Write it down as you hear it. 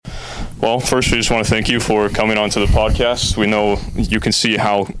Well, first, we just want to thank you for coming onto the podcast. We know you can see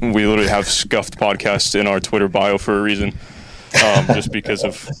how we literally have scuffed podcasts in our Twitter bio for a reason, just because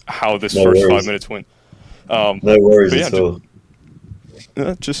of how this first 5 minutes went. No worries at all.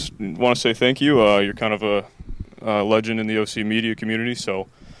 Just want to say thank you. You're kind of a legend in the OC media community, so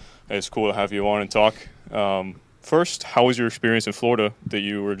it's cool to have you on and talk. First, how was your experience in Florida that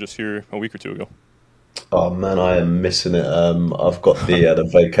you were just here a week or two ago? Oh man, I am missing it. I've got the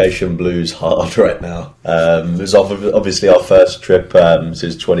vacation blues hard right now. It was obviously our first trip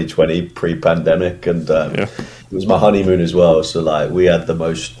since 2020, pre-pandemic, and it was my honeymoon as well. So we had the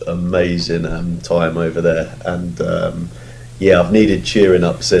most amazing time over there, and I've needed cheering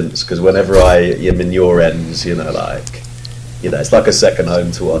up since, because whenever I am in your ends, it's like a second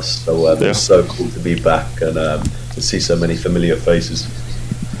home to us. So it's so cool to be back and to see so many familiar faces.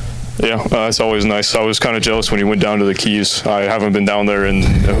 Yeah, it's always nice. I was kind of jealous when you went down to the Keys. I haven't been down there in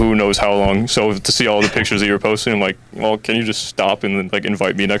who knows how long. So to see all the pictures that you were posting, I'm like, well, can you just stop and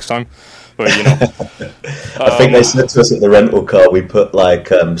invite me next time? But I think they said to us at the rental car, we put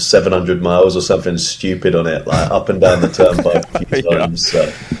 700 miles or something stupid on it, up and down the turnpike a few times.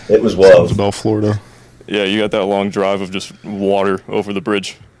 So it was wild. Sounds about Florida. Yeah, you got that long drive of just water over the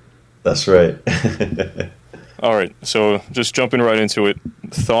bridge. That's right. All right, so just jumping right into it,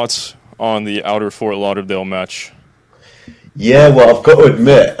 thoughts on the outer Fort Lauderdale match? Yeah, well, I've got to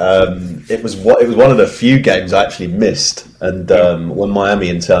admit, it was one of the few games I actually missed. And when Miami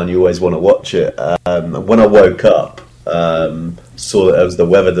in town, you always want to watch it. When I woke up, saw that there was the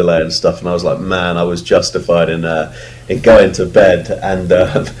weather delay and stuff, and I was like, man, I was justified in going to bed. And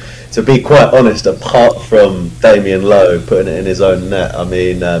to be quite honest, apart from Damian Lowe putting it in his own net, I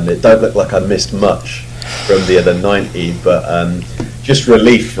mean, it don't look like I missed much from the other 90, but just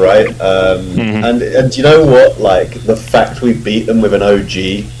relief, right? And you know what? The fact we beat them with an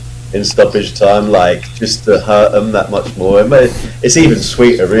OG in stoppage time, just to hurt them that much more, it's even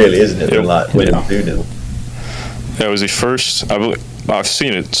sweeter, really, isn't it? Than winning 2-0. Yeah, it was the first. I believe I've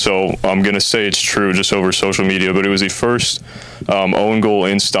seen it, so I'm gonna say it's true just over social media. But it was the first own goal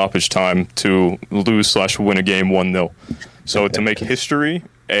in stoppage time to lose/win a game 1-0. So to make history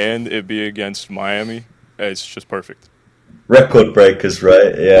and it be against Miami, it's just perfect. Record breakers,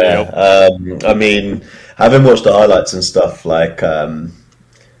 right? Yeah. Yep. I mean, having watched the highlights and stuff,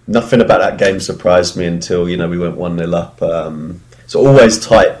 nothing about that game surprised me until, we went 1-0 up. It's always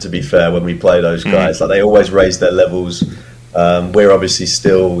tight, to be fair, when we play those guys. They always raise their levels. We're obviously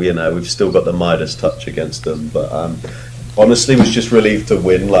still, we've still got the Midas touch against them. But honestly, was just relieved to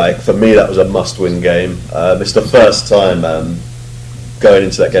win. For me, that was a must-win game. It's the first time, going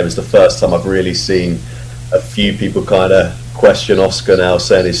into that game, it's the first time I've really seen a few people kind of question Oscar now,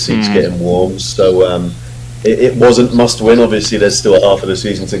 saying his seat's getting warm. So it wasn't must-win. Obviously, there's still half of the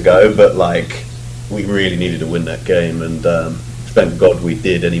season to go, but we really needed to win that game, and thank God we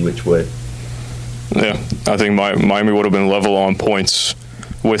did any which way. Yeah, I think Miami would have been level on points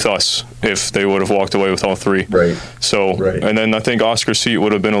with us if they would have walked away with all three. Right. So, and then I think Oscar's seat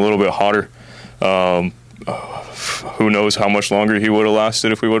would have been a little bit hotter. Who knows how much longer he would have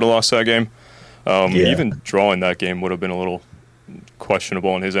lasted if we would have lost that game. Even drawing that game would have been a little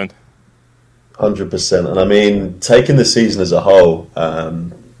questionable on his end. 100%. And I mean, taking the season as a whole, I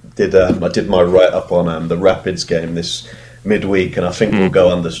did my write-up on the Rapids game this midweek, and I think we'll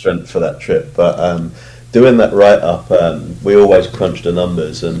go under strength for that trip. But doing that write-up, we always crunch the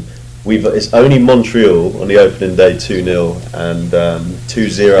numbers, and it's only Montreal on the opening day 2-0 and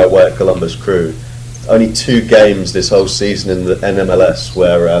 2-0 away at Columbus Crew. Only 2 games this whole season in the NMLS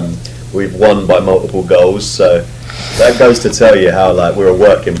where we've won by multiple goals, so that goes to tell you how we're a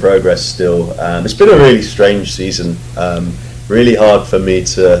work in progress still. It's been a really strange season, really hard for me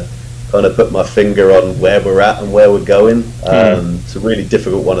to kind of put my finger on where we're at and where we're going. It's a really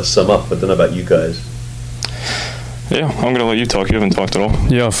difficult one to sum up. I don't know about you guys. Yeah, I'm gonna let you talk. You haven't talked at all.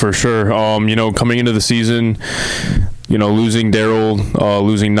 Yeah, for sure. Coming into the season, losing Daryl,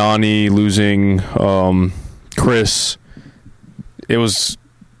 losing Nani, losing Chris,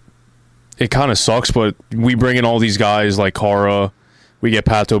 it kind of sucks, but we bring in all these guys like Kara, we get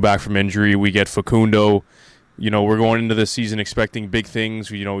Pato back from injury, we get Facundo. We're going into this season expecting big things.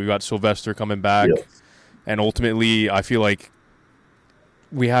 We got Sylvester coming back, and ultimately, I feel like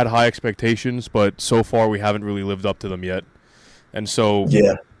we had high expectations, but so far we haven't really lived up to them yet. And so,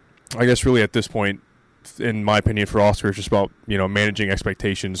 I guess really at this point, in my opinion, for Oscar, it's just about managing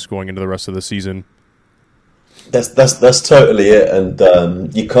expectations going into the rest of the season. That's totally it,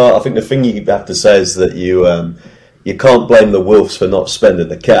 and you can't. I think the thing you have to say is that you can't blame the Wolves for not spending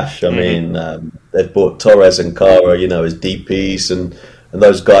the cash. I mean, they've bought Torres and Kara, as DPs, and and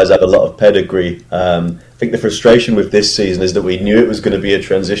those guys have a lot of pedigree. I think the frustration with this season is that we knew it was going to be a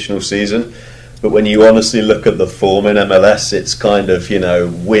transitional season, but when you honestly look at the form in MLS, it's kind of,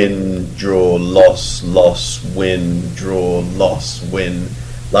 win, draw, loss, loss, win, draw, loss, win.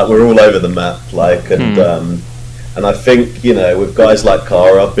 Like, we're all over the map. And I think, with guys like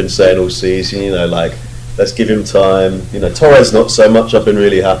Kara, I've been saying all season, let's give him time. Torres not so much. I've been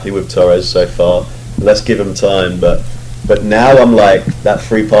really happy with Torres so far. Let's give him time. But now I'm like, that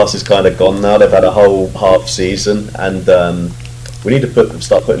free pass is kind of gone now. They've had a whole half season, and we need to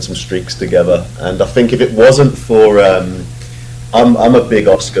start putting some streaks together. And I think if it wasn't for, I'm a big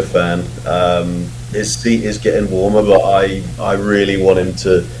Oscar fan. His seat is getting warmer, but I really want him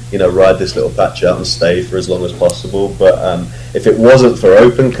to, ride this little patch out and stay for as long as possible. But if it wasn't for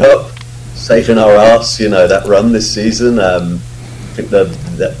Open Cup saving our ass, that run this season, I think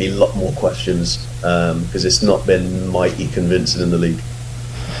there'd be a lot more questions because it's not been mighty convincing in the league.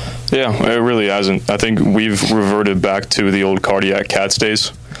 Yeah, it really hasn't. I think we've reverted back to the old Cardiac Cats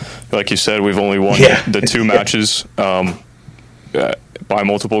days. Like you said, we've only won the 2 matches by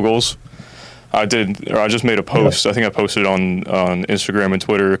multiple goals. I just made a post. I think I posted it on Instagram and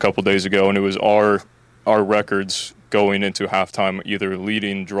Twitter a couple days ago, and it was our records going into halftime, either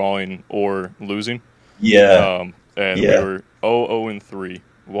leading, drawing, or losing. Yeah. We were 0-3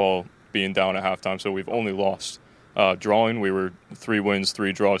 while being down at halftime, so we've only lost. Drawing, we were 3 wins,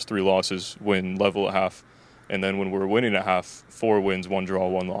 3 draws, 3 losses, win level at half. And then when we were winning at half, 4 wins, 1 draw,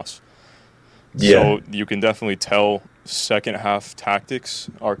 1 loss. Yeah. So you can definitely tell second half tactics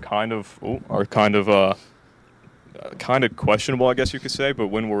are kind of questionable, I guess you could say. But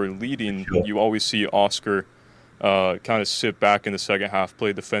when we're leading, you always see Oscar kind of sit back in the second half,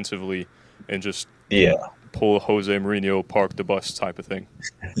 play defensively, and just pull Jose Mourinho park the bus type of thing.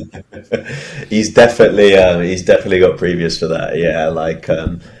 He's definitely got previous for that. Yeah,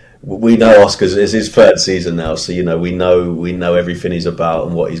 we know Oscar's is his 3rd season now, so we know everything he's about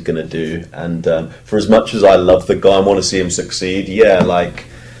and what he's going to do. And for as much as I love the guy and want to see him succeed,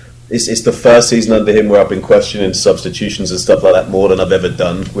 it's the first season under him where I've been questioning substitutions and stuff like that more than I've ever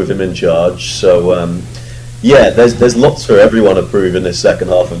done with him in charge. So there's lots for everyone to prove in this second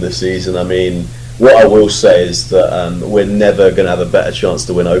half of the season. I mean, what I will say is that we're never going to have a better chance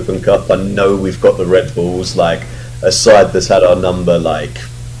to win Open Cup. I know we've got the Red Bulls, a side that's had our number,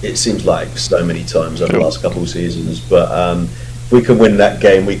 it seems like so many times over the last couple of seasons. But if we can win that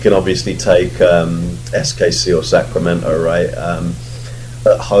game, we can obviously take SKC or Sacramento, right?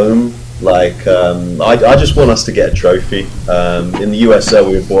 At home, I just want us to get a trophy. In the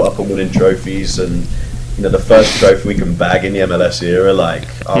USL, we were brought up on winning trophies, and the first trophy we can bag in the MLS era,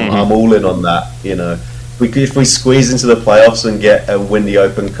 I'm all in on that. If we squeeze into the playoffs and win the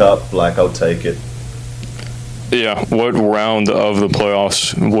Open Cup, I'll take it. Yeah, what round of the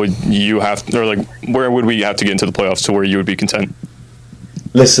playoffs would you have, or where would we have to get into the playoffs to where you would be content?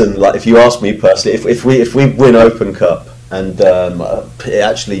 Listen, if you ask me personally, if we win Open Cup, and it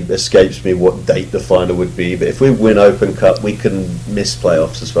actually escapes me what date the final would be, but if we win Open Cup, we can miss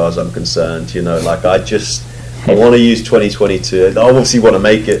playoffs as far as I'm concerned. I want to use 2022. I obviously want to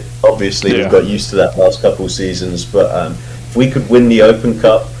make it. Obviously, we've got used to that last couple of seasons, but if we could win the Open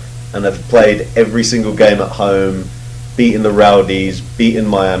Cup and have played every single game at home, beating the Rowdies, beating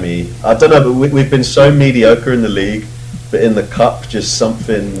Miami. I don't know, but we've been so mediocre in the league, but in the Cup, just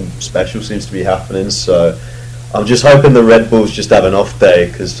something special seems to be happening. So I'm just hoping the Red Bulls just have an off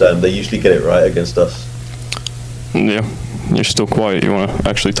day, because they usually get it right against us. Yeah, you're still quiet. You want to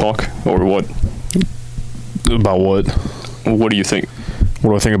actually talk, or what? About what? What do you think? What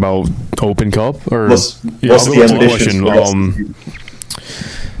do I think about Open Cup? Or what's the ambition?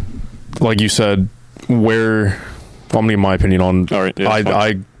 Like you said, in my opinion on. All right,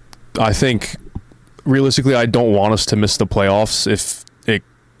 I think realistically, I don't want us to miss the playoffs if it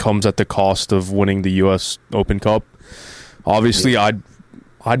comes at the cost of winning the U.S. Open Cup. Obviously, I'd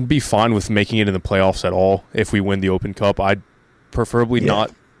be fine with making it in the playoffs at all if we win the Open Cup. I'd preferably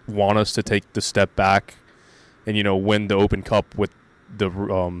not want us to take the step back and win the Open Cup with the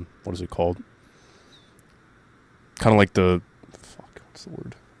what is it called? Kind of like the what's the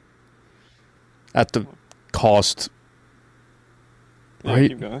word? At the cost,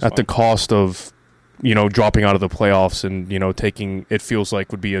 right? At the cost of dropping out of the playoffs and taking, it feels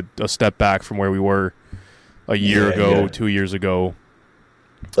like would be a step back from where we were a year ago, 2 years ago.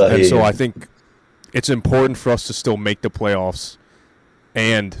 And so I think it's important for us to still make the playoffs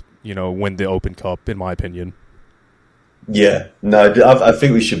and win the Open Cup, in my opinion. Yeah, no, I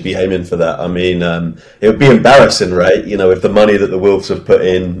think we should be aiming for that. I mean, it would be embarrassing, right? With the money that the Wolves have put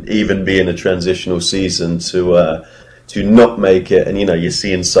in, even being a transitional season, to to not make it. And you're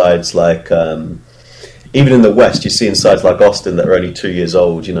seeing sides like even in the West, you're seeing sides like Austin that are only 2 years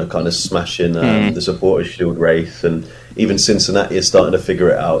old, kind of smashing the Supporters Shield Wraith, and even Cincinnati is starting to figure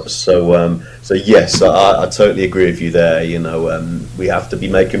it out. So yes, I totally agree with you there. We have to be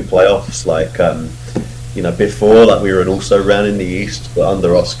making playoffs like before, like we were an also ran in the East, but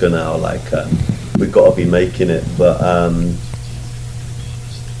under Oscar now, like we've got to be making it. But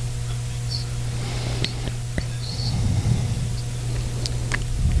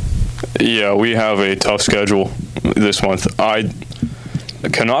yeah, we have a tough schedule this month. I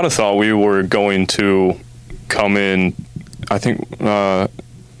cannot have thought we were going to come in. I think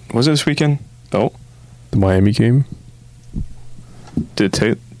was it this weekend? Oh, the Miami game.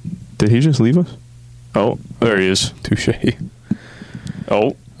 Did he just leave us? Oh, there he is. Touche.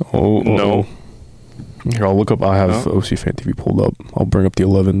 Oh No. Here, I'll look up. I have OC Fan TV pulled up. I'll bring up the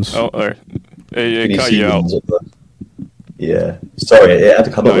 11s. Oh, there. It cut you out. Yeah. Sorry, it had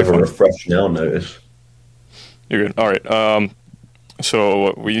to come up with a refresh now notice. You're good. All right. So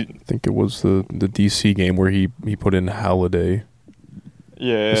I think it was the DC game where he put in Halliday.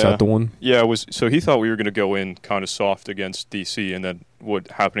 Yeah. Is that the one? Yeah, it was. So he thought we were going to go in kind of soft against DC, and then what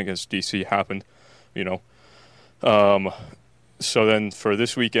happened against DC happened, So then for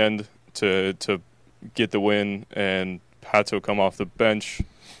this weekend to get the win and Pato come off the bench,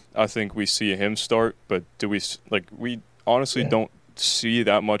 I think we see him start. But we honestly don't see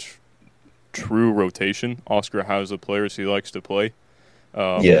that much true rotation. Oscar has the players he likes to play.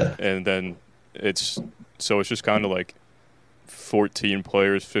 And then it's just kind of like 14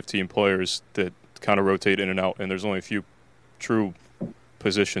 players, 15 players that kind of rotate in and out, and there's only a few true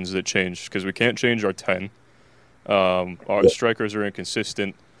positions that change because we can't change our 10. Our strikers are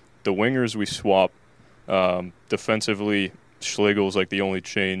inconsistent. The wingers we swap. Defensively, Schlegel's like the only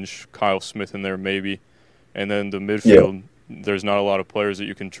change. Kyle Smith in there maybe. And then the midfield, there's not a lot of players that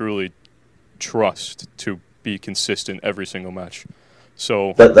you can truly trust to be consistent every single match.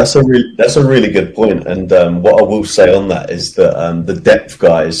 So that's a really good point. And what I will say on that is that the depth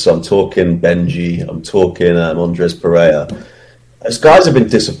guys. So I'm talking Benji. I'm talking Andres Pereira. Those guys have been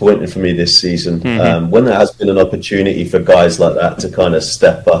disappointing for me this season. When there has been an opportunity for guys like that to kind of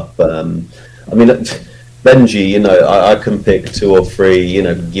step up. Benji, I can pick 2 or 3,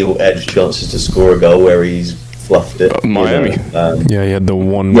 gilt-edged chances to score a goal where he's fluffed it. Miami. He had the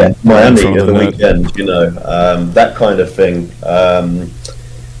one. Yeah, Miami at the weekend, that kind of thing. I've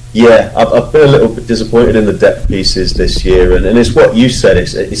been a little bit disappointed in the depth pieces this year, and it's what you said.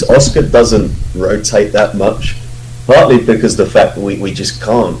 It's Oscar doesn't rotate that much, partly because the fact that we just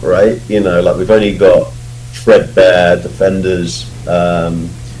can't, right? We've only got threadbare defenders,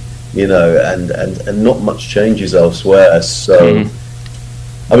 and not much changes elsewhere. So,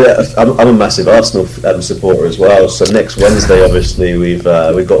 I'm a massive Arsenal supporter as well. So next Wednesday, obviously, we've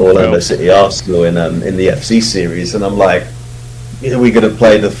got Orlando City Arsenal in the FC series, and I'm like, are we going to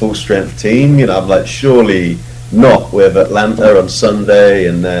play the full strength team? I'm like, surely not. With Atlanta on Sunday,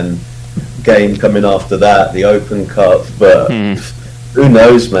 and then game coming after that, the Open Cup. But who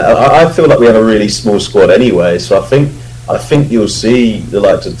knows, man? I feel like we have a really small squad anyway. So I think you'll see the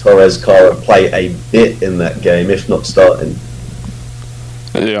likes of Torres, Cara play a bit in that game, if not starting.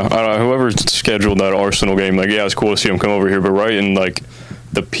 Yeah, I don't know, whoever scheduled that Arsenal game, it's cool to see him come over here, but right in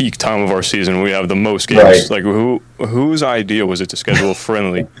the peak time of our season, we have the most games. Right. Whose idea was it to schedule a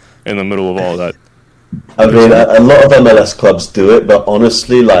friendly in the middle of all that? I mean, a lot of MLS clubs do it, but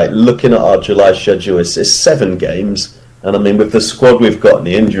honestly, looking at our July schedule, it's 7 games, and I mean, with the squad we've got and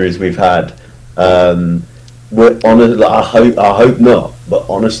the injuries we've had, we're honest. I hope not, but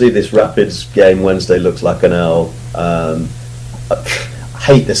honestly, this Rapids game Wednesday looks like an L. I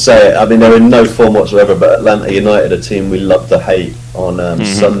hate to say it. I mean, they're in no form whatsoever, but Atlanta United, a team we love to hate, on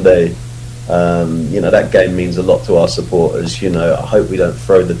Sunday. That game means a lot to our supporters. I hope we don't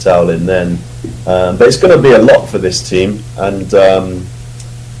throw the towel in then. But it's going to be a lot for this team, and I'm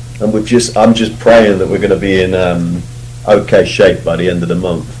just praying that we're going to be in okay shape by the end of the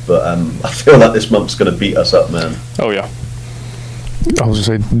month. But I feel like this month's going to beat us up, man. Oh yeah. I was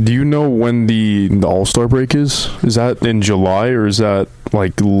going to say, do you know when the All-Star break is? Is that in July, or is that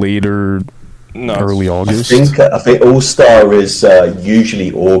later, early August? I think All-Star is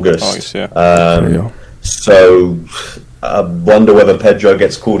usually August. Yeah. So I wonder whether Pedro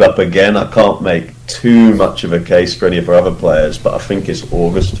gets called up again. I can't make too much of a case for any of our other players, but I think it's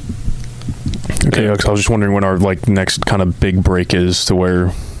August. Okay, because I was just wondering when our next kind of big break is, to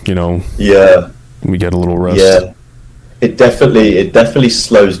where we get a little rest. Yeah. It definitely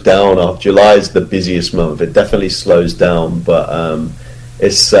slows down. July is the busiest month. It definitely slows down, but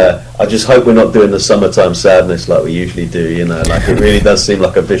it's I just hope we're not doing the summertime sadness like we usually do. You know, like it really does seem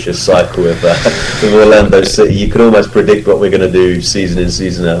like a vicious cycle with Orlando City. You can almost predict what we're going to do season in,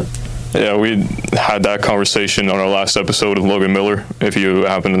 season out. Yeah, we had that conversation on our last episode of Logan Miller, if you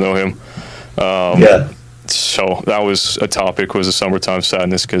happen to know him. Yeah. So that was a topic, was the summertime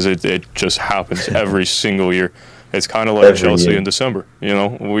sadness, because it just happens every single year. It's kind of like Every Chelsea year. in December. You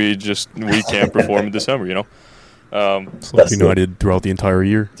know, we can't perform in December. You know. It's like United throughout the entire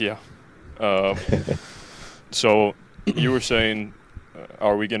year. Yeah. So you were saying,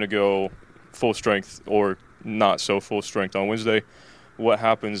 are we going to go full strength or not so full strength on Wednesday? What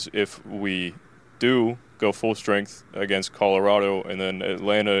happens if we do go full strength against Colorado and then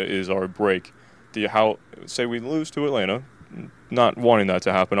Atlanta is our break? Say we lose to Atlanta, not wanting that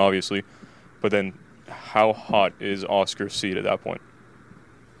to happen, obviously, but then how hot is Oscar's seat at that point?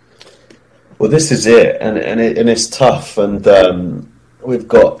 Well, this is it, and it's tough, and we've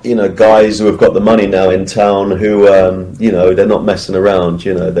got guys who have got the money now in town who they're not messing around.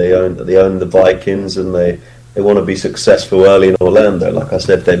 They own the Vikings, and they want to be successful early in Orlando. Like I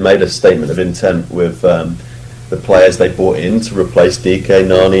said, they made a statement of intent with the players they brought in to replace DK,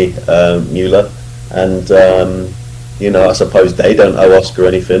 Nani, Mueller, and I suppose they don't owe Oscar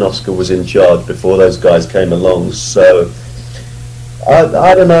anything. Oscar was in charge before those guys came along, so.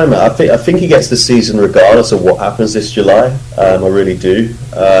 I don't know, man. I think he gets the season regardless of what happens this July. I really do.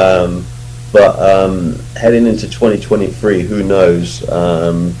 But heading into 2023, who knows?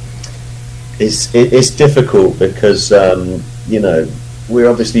 It's difficult because we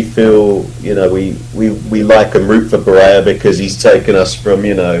obviously feel we like and root for Pereira because he's taken us from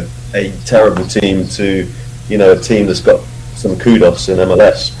a terrible team to a team that's got some kudos in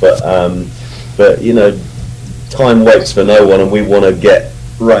MLS. But time waits for no one, and we want to get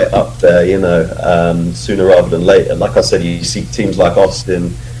right up there, sooner rather than later. Like I said, you see teams like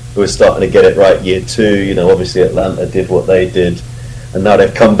Austin who are starting to get it right year two. Obviously Atlanta did what they did, and now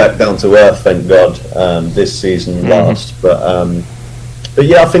they've come back down to earth, thank God, this season last. But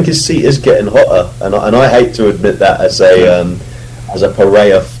yeah, I think his seat is getting hotter, and I hate to admit that as a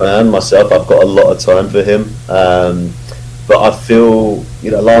Pereira fan myself. I've got a lot of time for him. But I feel,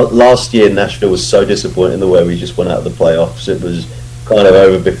 last year Nashville was so disappointing the way we just went out of the playoffs. It was kind of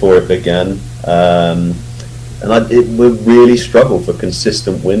over before it began. And we really struggle for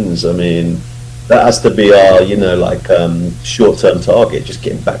consistent wins. I mean, that has to be our, short-term target, just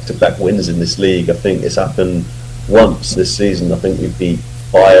getting back-to-back wins in this league. I think it's happened once this season. I think we beat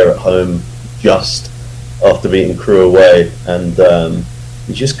Fire at home just after beating Crew away. And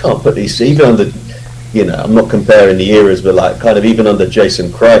you just can't put these, even under... I'm not comparing the eras, but even under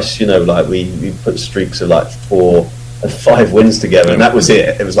Jason Christ, we put streaks of 4 and 5 wins together, and that was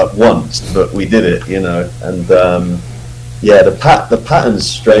it. It was once, but we did it, And the pattern's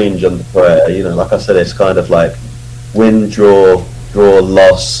strange under Pereira. Like I said, it's kind of like win, draw,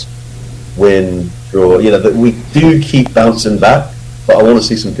 loss, win, draw. That we do keep bouncing back, but I want to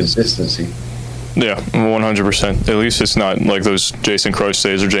see some consistency. Yeah, 100%. At least it's not like those Jason Christ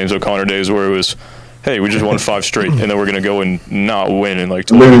days or James O'Connor days where it was, hey, we just won 5 straight, and then we're going to go and not win in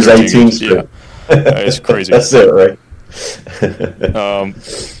 20 lose 18 straight. Yeah, it's crazy. That's it, right?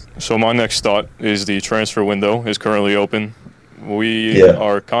 So my next thought is the transfer window is currently open. We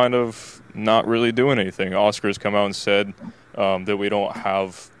are kind of not really doing anything. Oscar's come out and said that we don't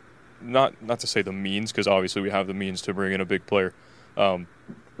have, not to say the means, because obviously we have the means to bring in a big player,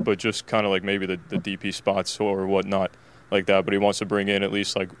 but just kind of maybe the DP spots or whatnot like that. But he wants to bring in at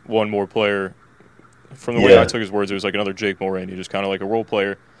least one more player. From the way I took his words, it was another Jake Mulroney, just kind of like a role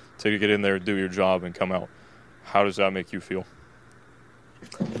player to get in there, do your job, and come out. How does that make you feel?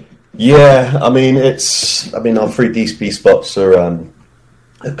 Yeah, I mean, our 3 DP spots are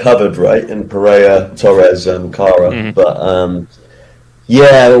covered, right? In Pereira, Torres, and Cara. Mm-hmm. But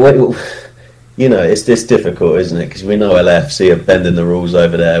it's difficult, isn't it? Because we know LAFC are bending the rules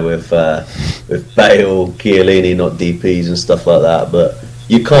over there with Bale, Chiellini, not DPs and stuff like that. But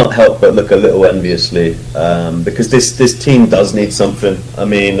you can't help but look a little enviously because this team does need something. I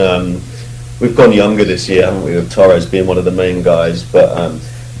mean, we've gone younger this year, haven't we, with Torres being one of the main guys, but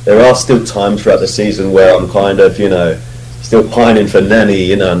there are still times throughout the season where I'm kind of, still pining for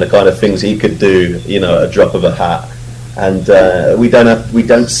Nenny, and the kind of things he could do, at a drop of a hat. And we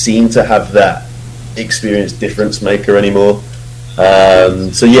don't seem to have that experienced difference maker anymore.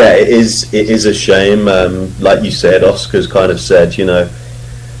 So yeah, it is a shame. Like you said, Oscar's kind of said,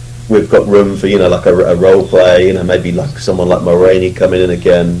 we've got room for a role player, maybe someone like Mulroney coming in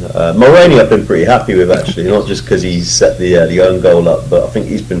again. Mulroney I've been pretty happy with, actually, not just because he's set the own goal up, but I think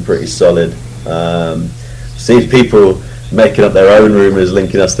he's been pretty solid. See, people making up their own rumours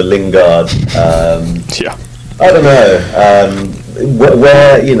linking us to Lingard. Yeah. I don't know.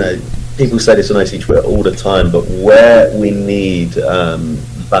 Where, you know, people say this on OC Twitter all the time, but where we need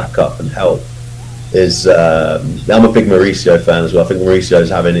backup and help is, I'm a big Mauricio fan as well. I think Mauricio is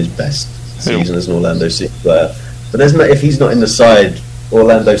having his best season as an Orlando City player. But if he's not in the side,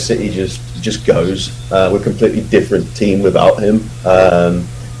 Orlando City just goes. We're a completely different team without him.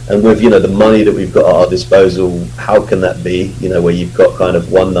 And with, you know, the money that we've got at our disposal, how can that be? You know, where you've got kind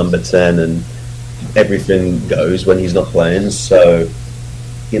of one number 10 and everything goes when he's not playing. So,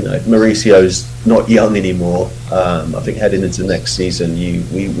 you know, Mauricio's not young anymore. I think heading into next season,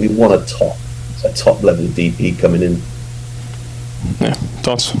 we want a top level DP coming in. Yeah,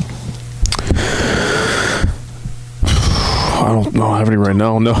 thoughts? I don't know. I have any right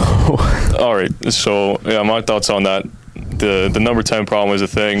now. No. All right. So yeah, my thoughts on that. The number 10 problem is a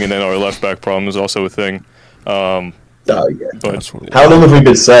thing, and then our left back problem is also a thing. Oh yeah. But how long have we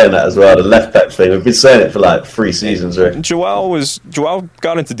been saying that as well? The left back thing. We've been saying it for like 3 seasons, right? Joao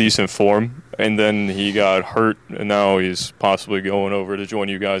got into decent form, and then he got hurt, and now he's possibly going over to join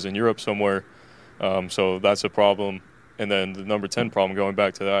you guys in Europe somewhere. So that's a problem. And then the number 10 problem, going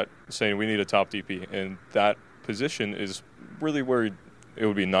back to that, saying we need a top DP, and that position is really where it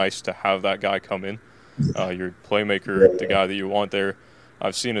would be nice to have that guy come in. Your playmaker, the guy that you want there.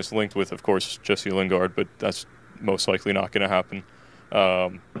 I've seen us linked with, of course, Jesse Lingard, but that's most likely not going to happen.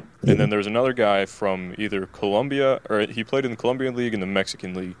 And then there's another guy from either Colombia, or he played in the Colombian League and the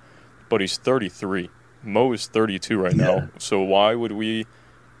Mexican League, but he's 33. Mo is 32 right now. So why would we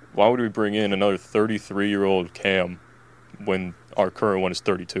bring in another 33-year-old Cam when our current one is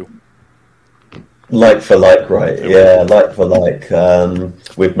 32? Like for like, right? Yeah, like for like.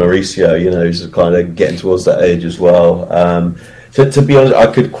 With Mauricio, you know, who's kind of getting towards that age as well. To be honest, I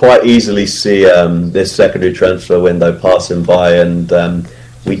could quite easily see this secondary transfer window passing by, and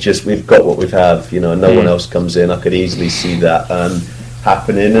we've got what we have. You know, no one else comes in. I could easily see that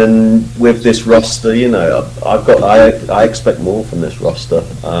happening. And with this roster, you know, I expect more from this roster.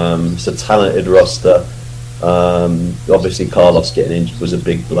 It's a talented roster. Obviously, Carlos getting injured was a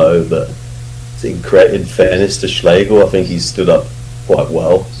big blow, but in fairness to Schlegel, I think he's stood up quite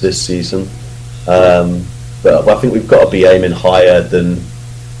well this season. But I think we've got to be aiming higher than,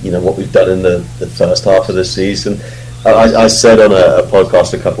 you know, what we've done in the first half of the season. I said on a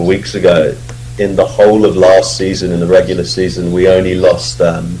podcast a couple of weeks ago, in the whole of last season, in the regular season, we only lost 2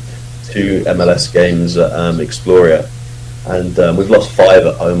 MLS games at Exploria, and we've lost 5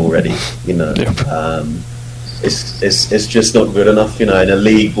 at home already. You know, it's just not good enough. You know, in a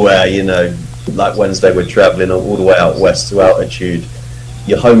league where, you know, like Wednesday, we're travelling all the way out west to altitude.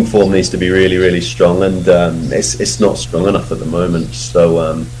 Your home form needs to be really, really strong, and it's not strong enough at the moment. So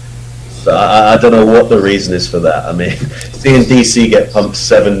I don't know what the reason is for that. I mean, seeing DC get pumped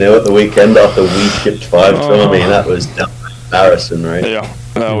 7-0 at the weekend after we shipped 5 to them, I mean, that was embarrassing, right? Yeah,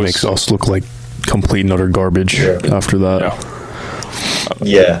 It makes us look like complete and utter garbage after that. Yeah.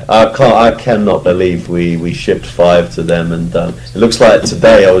 Yeah, I cannot believe we shipped 5 to them, and it looks like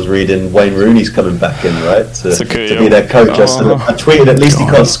today I was reading Wayne Rooney's coming back in, right, to be their coach. I tweeted at least he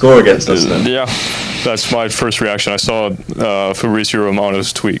can't score against us then. Yeah, that's my first reaction. I saw Fabrizio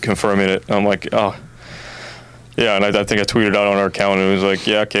Romano's tweet confirming it. I'm like, oh. Yeah, and I think I tweeted out on our account, and it was like,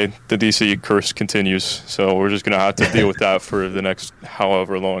 yeah, okay, the DC curse continues, so we're just going to have to deal with that for the next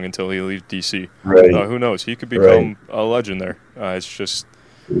however long until he leaves DC. Right. Who knows? He could become a legend there. It's just...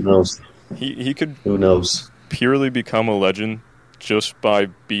 Who knows? He could... Who knows? Purely become a legend just by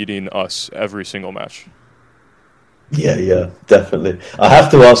beating us every single match. Yeah, definitely. I have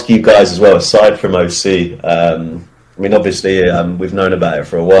to ask you guys as well, aside from OC, I mean, obviously, we've known about it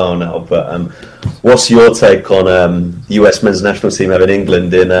for a while now, but what's your take on the US men's national team having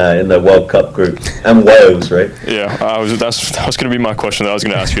England in the World Cup group and Wales, right? Yeah, that was going to be my question that I was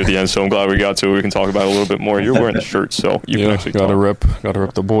going to ask you at the end, so I'm glad we got to it. We can talk about it a little bit more. You're wearing the shirt, so you can actually gotta rep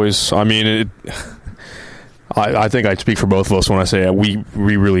the boys. I mean, I think I speak for both of us when I say we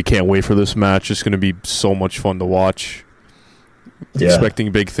really can't wait for this match. It's going to be so much fun to watch. Yeah.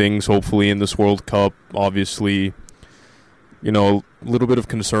 Expecting big things, hopefully, in this World Cup. Obviously, you know, a little bit of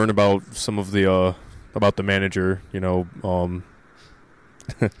concern about some of the about the manager, you know,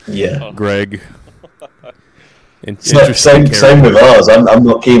 Greg. Same with ours. I'm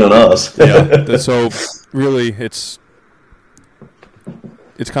not keen on ours. Yeah. So really, it's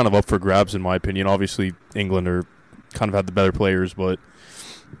kind of up for grabs in my opinion. Obviously, England are kind of have the better players, but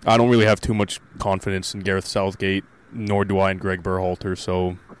I don't really have too much confidence in Gareth Southgate, nor do I in Greg Berhalter.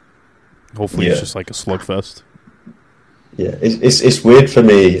 So hopefully, it's just like a slugfest. Yeah, it's weird for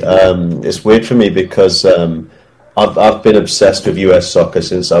me. It's weird for me because I've been obsessed with US soccer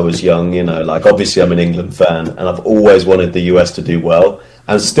since I was young. You know, like obviously I'm an England fan, and I've always wanted the US to do well,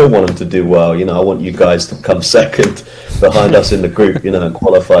 and still want them to do well. You know, I want you guys to come second behind us in the group. You know, and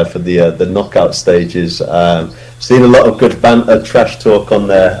qualify for the knockout stages. Seen a lot of good banter, trash talk on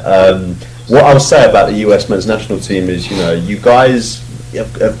there. What I'll say about the US men's national team is, you know, you guys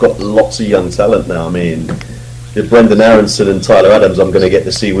have got lots of young talent now. I mean, Brendan Aronson and Tyler Adams, I'm going to get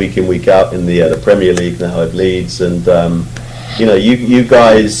to see week in, week out in the Premier League now at Leeds. And, you know, you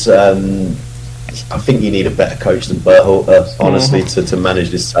guys, I think you need a better coach than Berhalter, honestly, to manage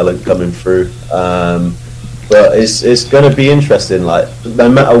this talent coming through. But it's going to be interesting. Like, no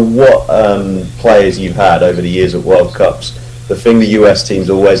matter what players you've had over the years at World Cups, the thing the US teams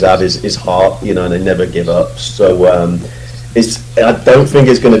always have is heart, you know, and they never give up. So I don't think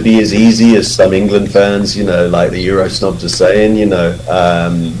it's going to be as easy as some England fans, you know, like the Euro snobs are saying. You know,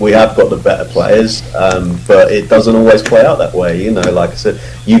 we have got the better players, but it doesn't always play out that way. You know, like I said,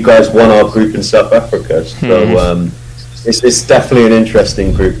 you guys won our group in South Africa, so it's definitely an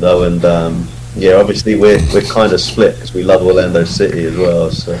interesting group, though, and. Yeah, obviously we're kind of split because we love Orlando City as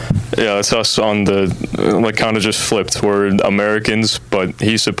well. So yeah, it's us on the like kind of just flipped. We're Americans, but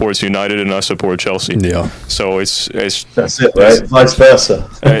he supports United and I support Chelsea. Yeah. So it's that's it, right? Vice versa.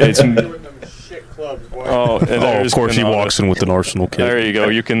 It's of course he walks in with an Arsenal kit. There you go.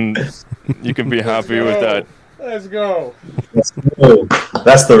 You can be happy with that. Let's go.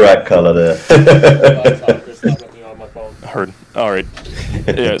 That's the right color there. Heard. All right.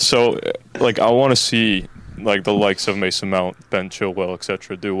 Yeah. So, like, I want to see like the likes of Mason Mount, Ben Chilwell,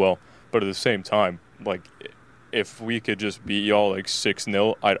 etc. do well. But at the same time, like, if we could just beat y'all like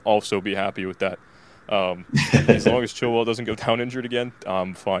 6-0, I'd also be happy with that. As long as Chilwell doesn't go down injured again,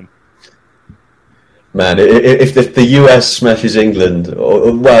 I'm fine. Man, if the US smashes England,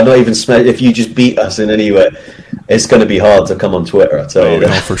 or well, not even smash, if you just beat us in any way, it's going to be hard to come on Twitter, I tell you.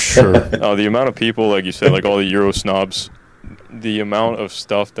 No, for sure. The amount of people, like you said, like all the Euro snobs, the amount of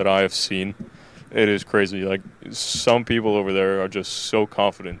stuff that I have seen, it is crazy. Like, some people over there are just so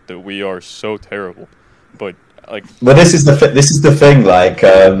confident that we are so terrible, but like. Well, this is the thing. Like,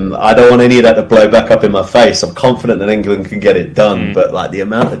 I don't want any of that to blow back up in my face. I'm confident that England can get it done, but like the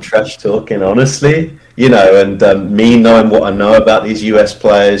amount of trash talking, honestly, you know, and me knowing what I know about these US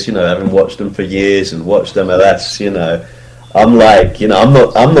players, you know, having watched them for years and watched MLS, you know, I'm like, you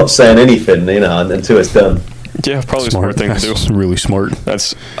know, I'm not saying anything, you know, until it's done. Yeah, probably a smart thing to do. That's really smart.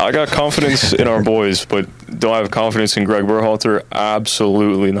 I got confidence in our boys, but do I have confidence in Greg Berhalter?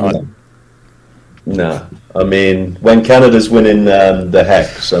 Absolutely not. No. I mean, when Canada's winning the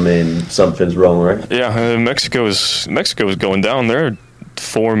Hex, I mean, something's wrong, right? Yeah, Mexico is going down. Their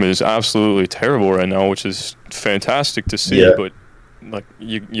form is absolutely terrible right now, which is fantastic to see. Yeah. But like,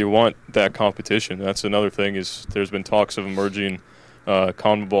 you want that competition. That's another thing. Is there's been talks of merging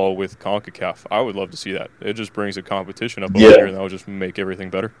CONMEBOL with CONCACAF. I would love to see that. It just brings a competition up over here, and that would just make everything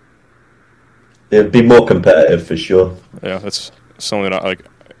better. It'd be more competitive for sure. Yeah, that's something that like.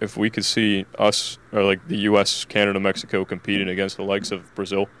 If we could see us, or like the U.S., Canada, Mexico competing against the likes of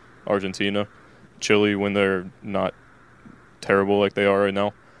Brazil, Argentina, Chile, when they're not terrible like they are right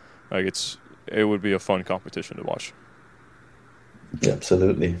now, like it would be a fun competition to watch. Yeah,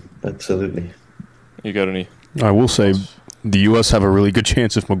 absolutely. You got any? I will say, the U.S. have a really good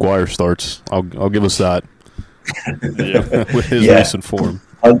chance if Maguire starts. I'll give us that. Yeah, with his recent form.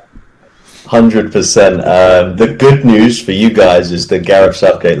 100%. The good news for you guys is that Gareth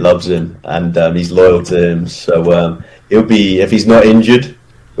Southgate loves him and he's loyal to him. So he'll be, if he's not injured,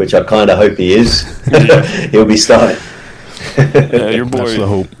 which I kind of hope he is, he'll be starting. Yeah, your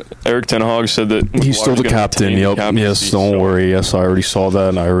boy Erik ten Hag said that he's still the captain. Yep. Yes, don't worry. Yes, I already saw that,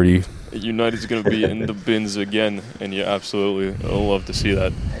 and I already. United's going to be in the bins again, and you absolutely love to see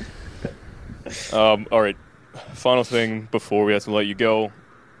that. All right, final thing before we have to let you go.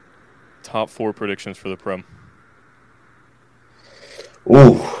 Top 4 predictions for the Prem.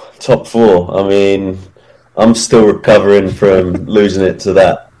 Ooh, top 4. I mean, I'm still recovering from losing it to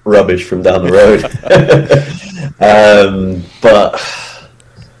that rubbish from down the road. But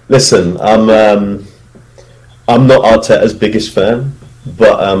listen, I'm not Arteta's biggest fan,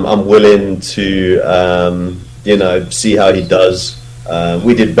 but I'm willing to see how he does.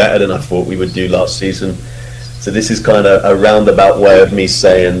 We did better than I thought we would do last season. So this is kind of a roundabout way of me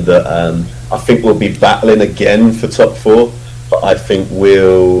saying that I think we'll be battling again for top 4, but I think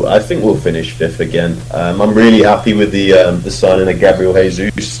we'll finish 5th again. I'm really happy with the signing of Gabriel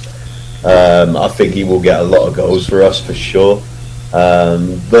Jesus. I think he will get a lot of goals for us for sure.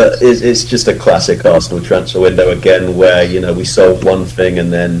 But it's just a classic Arsenal transfer window again, where we sold one thing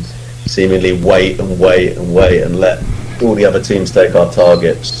and then seemingly wait and wait and wait and let all the other teams take our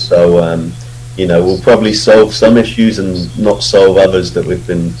targets. So, we'll probably solve some issues and not solve others that we've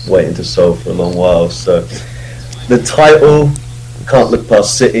been waiting to solve for a long while. So, the title, can't look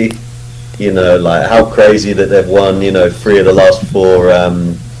past City. Like how crazy that they've won, 3 of the last 4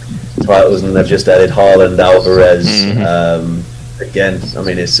 titles, and they've just added Haaland, Alvarez. Again, I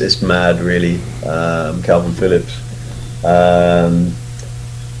mean, it's mad, really. Calvin Phillips.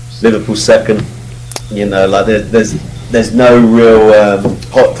 Liverpool second. Like there's no real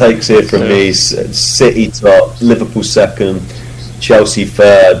hot takes here from me. City top, Liverpool second, Chelsea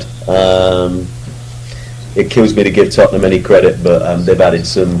third. It kills me to give Tottenham any credit, but they've added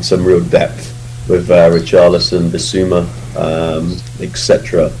some real depth with Richarlison, Bissouma,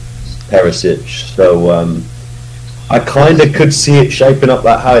 etc., Perisic. So I kind of could see it shaping up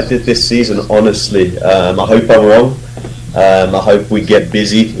like how it did this season, honestly. I hope I'm wrong. I hope we get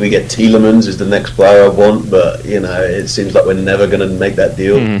busy. We get Tielemans as the next player I want, but it seems like we're never going to make that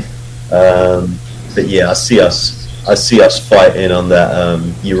deal. But yeah, I see us fighting on that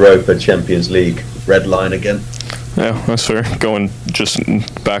Europa Champions League red line again. Yeah, that's fair. Going just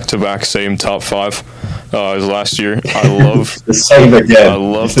back to back, same top 5 as last year. I love the same again. I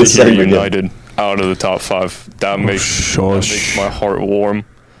love to hear United out of the top 5. That makes my heart warm.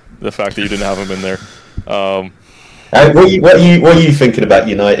 The fact that you didn't have them in there. What are you thinking about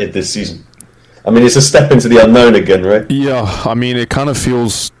United this season? I mean, it's a step into the unknown again, right? Yeah, I mean, it kind of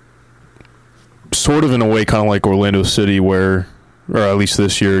feels sort of in a way kind of like Orlando City, where, or at least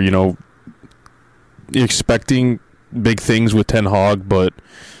this year, expecting big things with Ten Hag, but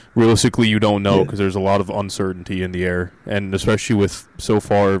realistically you don't know because there's a lot of uncertainty in the air, and especially with so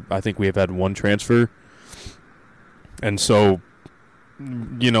far I think we have had 1 transfer, and so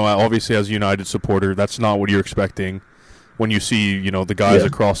obviously as a United supporter that's not what you're expecting when you see the guys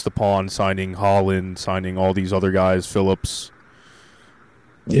across the pond signing Haaland, signing all these other guys, Phillips.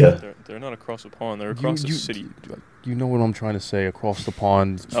 They're not across the pond, they're across the city. You know what I'm trying to say, across the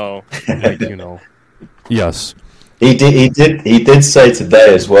pond. Oh. Yes. He did say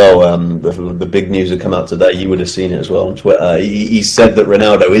today as well, the big news that come out today, you would have seen it as well on Twitter. He said that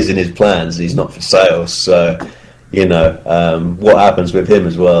Ronaldo is in his plans, he's not for sale. So, what happens with him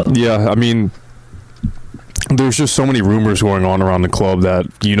as well? Yeah, I mean, there's just so many rumors going on around the club that,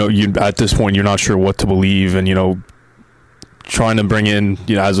 you at this point, you're not sure what to believe. And, trying to bring in,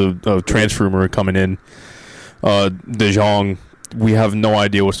 as a transfer rumor coming in, De Jong, we have no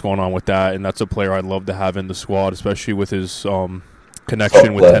idea what's going on with that, and that's a player I'd love to have in the squad, especially with his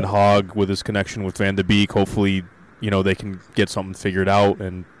connection with Ten Hag, with his connection with Van de Beek. Hopefully, they can get something figured out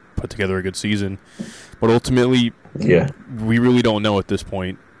and put together a good season. But ultimately, we really don't know at this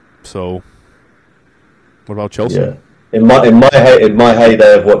point. So, what about Chelsea? Yeah. In my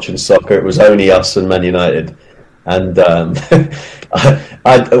heyday of watching soccer, it was only us and Man United. And I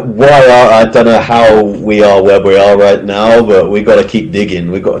don't know how we are where we are right now, but we got to keep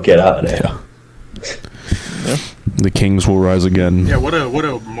digging. We got to get out of there. Yeah. The Kings will rise again. Yeah, what a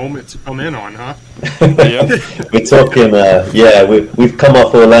moment to come in on, huh? We're talking. We've come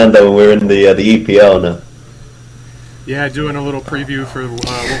off Orlando and we're in the EPL now. Yeah, doing a little preview for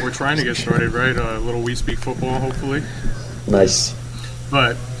what we're trying to get started, right? A little We Speak Football, hopefully. Nice.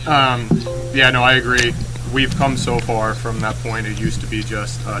 But I agree. We've come so far from that point. It used to be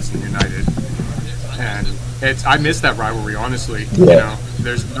just us and United, and I miss that rivalry, honestly. Yeah.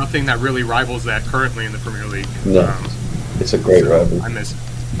 There's nothing that really rivals that currently in the Premier League. No, it's a great rivalry. I miss it.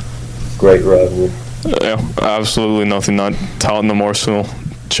 Great rivalry. Yeah, absolutely nothing. Not Tottenham, Arsenal,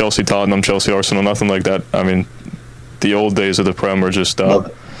 Chelsea, Tottenham, Chelsea, Arsenal, nothing like that. I mean, the old days of the Prem were just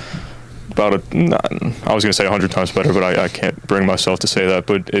I was going to say 100 times better, but I can't bring myself to say that.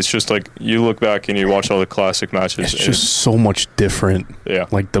 But it's just like you look back and you watch all the classic matches. It's just so much different. Yeah.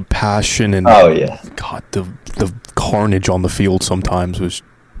 Like the passion and God, the carnage on the field sometimes was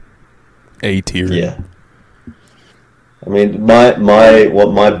A tier. Yeah. I mean,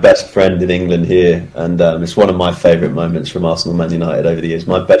 my best friend in England here, and it's one of my favourite moments from Arsenal Man United over the years.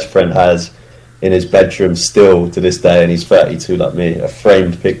 My best friend has in his bedroom still to this day, and he's 32 like me, a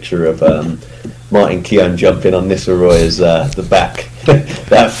framed picture of Martin Keown jumping on Nistelrooy's the back.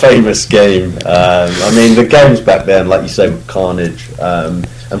 That famous game. I mean, the games back then, like you say, were carnage. And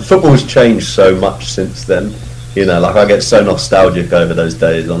football's changed so much since then. I get so nostalgic over those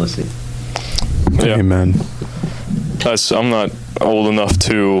days, honestly. Yeah. Amen. I'm not old enough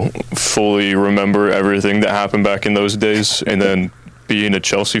to fully remember everything that happened back in those days, and then being a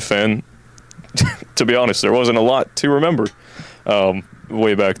Chelsea fan, to be honest, there wasn't a lot to remember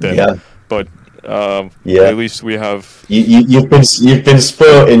way back then. Yeah. But Yeah. At least we have. You've been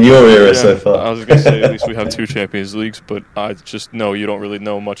spoiled in your era so far. I was gonna say at least we have 2 Champions Leagues, but I just know you don't really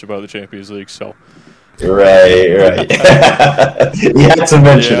know much about the Champions League, so. Right. You had to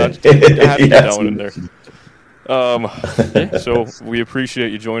mention it. I had to get that one in there. So we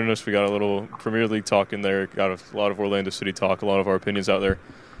appreciate you joining us. We got a little Premier League talk in there. Got a lot of Orlando City talk. A lot of our opinions out there.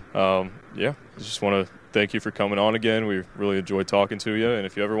 Just want to thank you for coming on again. We really enjoyed talking to you. And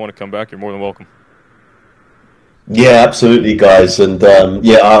if you ever want to come back, you're more than welcome. Yeah, absolutely, guys. And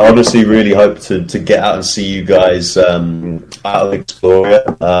I honestly really hope to get out and see you guys out of Exploria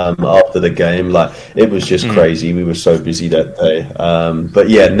after the game. Like, it was just crazy. We were so busy that day. But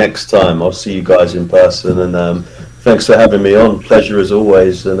yeah, next time I'll see you guys in person. And thanks for having me on. Pleasure as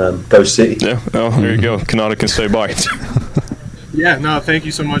always. And go City. Yeah, there you go. Kanata can say bye. Yeah, no, thank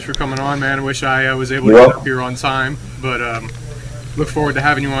you so much for coming on, man. I wish I was able to get up here on time, but look forward to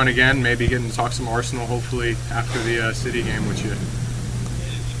having you on again. Maybe getting to talk some Arsenal, hopefully after the City game with you.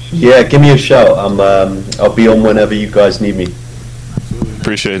 Yeah, give me a shout. I'll be on whenever you guys need me. Absolutely.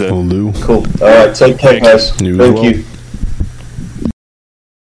 Appreciate that. Will do. Cool. All right, take care, guys. Thank you.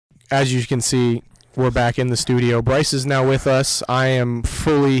 As you can see, we're back in the studio. Bryce is now with us. I am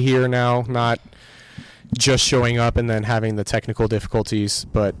fully here now, not just showing up and then having the technical difficulties.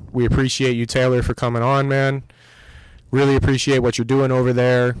 But we appreciate you, Taylor, for coming on, man. Really appreciate what you're doing over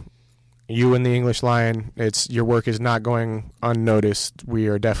there. You and the English Lion, your work is not going unnoticed. We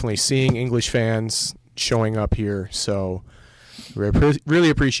are definitely seeing English fans showing up here. So we really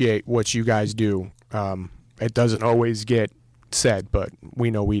appreciate what you guys do. It doesn't always get said, but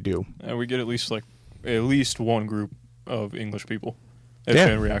we know we do. And we get at least one group of English people at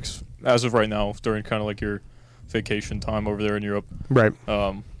Fan Reacts as of right now during kind of like your vacation time over there in Europe. Right.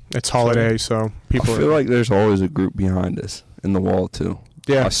 It's holiday, so people. I feel like there's always a group behind us in the wall too.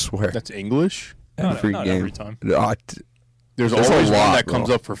 Yeah, I swear. That's English? Not game. every time. There's There's always a lot, one that bro. comes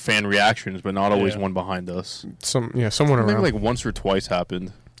up for fan reactions, but not always Yeah. one behind us. someone Maybe around. like once or twice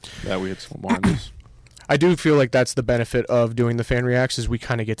happened that we had someone behind us. I do feel like that's the benefit of doing the fan reacts is we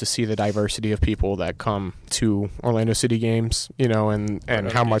kind of get to see the diversity of people that come to Orlando City games, and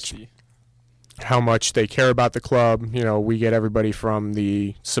how much they care about the club. We get everybody from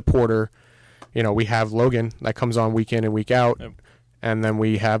the supporter. We have Logan that comes on week in and week out. Yep. And then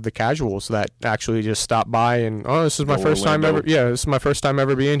we have the casuals that actually just stop by and, this is my first time ever. Yeah, this is my first time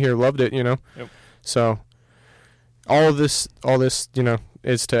ever being here. Loved it, Yep. So all this,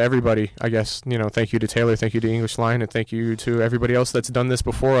 is to everybody, I guess. Thank you to Taylor, thank you to English Lion, and thank you to everybody else that's done this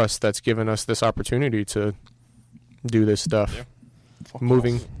before us, that's given us this opportunity to do this stuff. Yeah.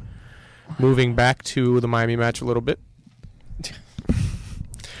 Moving back to the Miami match a little bit.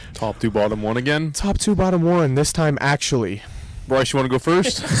 Top 2, bottom 1 again. Top 2, bottom 1. This time, actually. Bryce, you want to go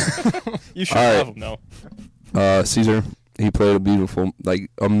first? You should All right. have them now. Caesar, he played a beautiful,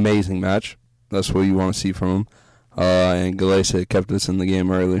 amazing match. That's what you want to see from him. And Galese kept us in the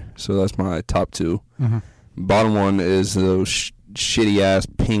game early, so that's my top 2. Mm-hmm. Bottom 1 is those shitty-ass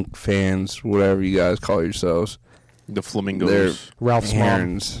pink fans, whatever you guys call yourselves. The Flamingos. They're Ralph's mom.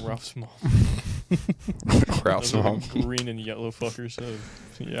 Herons. Ralph Small. Ralph's Those are mom. green and yellow fuckers.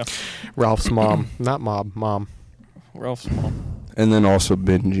 Yeah. Ralph's mom. Not mob, mom. Ralph Small. And then also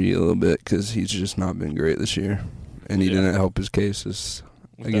Benji a little bit, because he's just not been great this year. And he didn't help his cases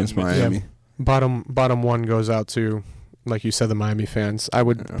against Miami. Bottom 1 goes out to, like you said, the Miami fans. I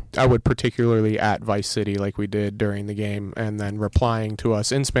would particularly at Vice City like we did during the game, and then replying to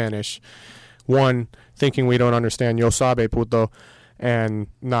us in Spanish. One, thinking we don't understand "Yo sabe puto," and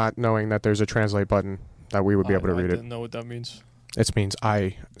not knowing that there's a translate button that we would be able to read I it. didn't know what that means. It means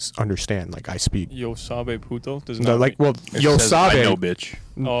I understand, like I speak. Yo sabe puto? Does No, not mean- It yo says, sabe. I know, bitch.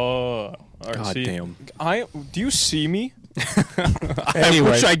 Oh, all right, God see, damn. Do you see me?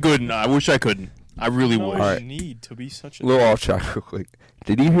 Anyway. I wish I couldn't. I really No would. Alright. need to be such a A little off track real quick.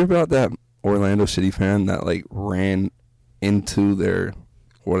 Did you hear about that Orlando City fan that ran into their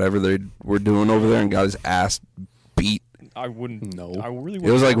whatever they were doing over there and got his ass beat? I wouldn't No. I really wouldn't.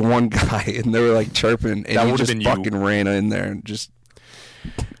 It was one guy and they were chirping and That he would've just been you. fucking ran in there and just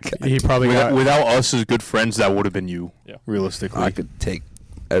He probably got. Without us as good friends, that would have been you. Yeah. Realistically. I could take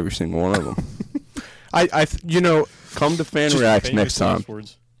every single one of them. Come to Fan Just Reacts famous next time. last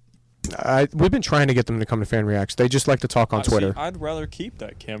words. We've been trying to get them to come to Fan Reacts. They just like to talk on See, Twitter. I'd rather keep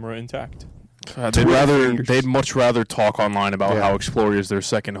that camera intact. They'd much rather talk online about Yeah. how Exploria is their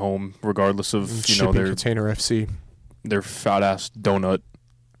second home, regardless of Shipping their Container FC. fat ass donut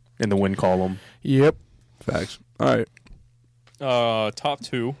in the win column. Yep. Facts. All right. Top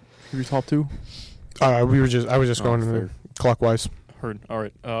 2. Your top 2? I was just going fair. clockwise. Heard. All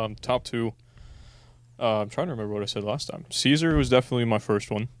right. Top 2. I'm trying to remember what I said last time. Caesar was definitely my first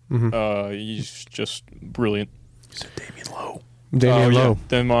one. Mm-hmm. He's just brilliant. Damian Lowe. Damian Lowe.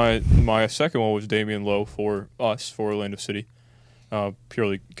 Then my second one was Damian Lowe for us, for Orlando City,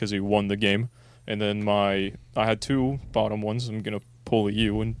 purely because he won the game. And then I had two bottom ones. I'm going to pull a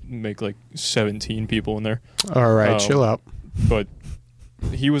U and make like 17 people in there. All right, chill out. But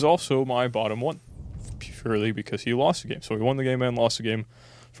he was also my bottom one, purely because he lost the game. So he won the game and lost the game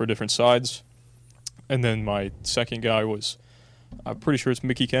for different sides. And then my second guy was, I'm pretty sure it's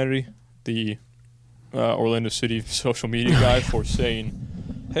Mickey Kennedy, the Orlando City social media guy, for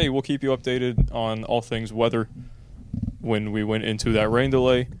saying, hey, we'll keep you updated on all things weather when we went into that rain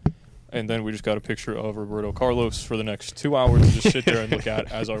delay. And then we just got a picture of Roberto Carlos for the next 2 hours to just sit there and look at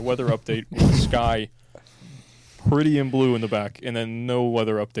as our weather update with the sky pretty in blue in the back, and then no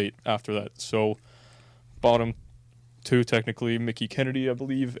weather update after that. So bottom two, technically, Mickey Kennedy, I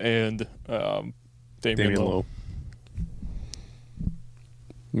believe, and Damian Lowe.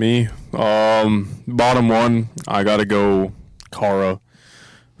 Me, bottom one, I gotta go Kara.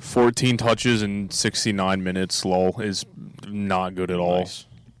 14 touches in 69 minutes, lol, is not good at all. Nice.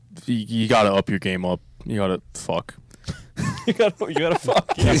 You gotta up your game up. You gotta fuck. you gotta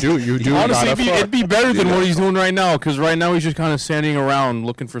fuck. Yeah. You do. Honestly, gotta fuck. it'd be better than what he's doing right now, because right now he's just kind of standing around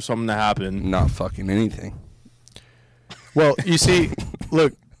looking for something to happen. Not fucking anything. Well, you see,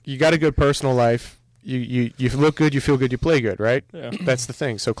 look, you got a good personal life. You look good, you feel good, you play good, right? Yeah. That's the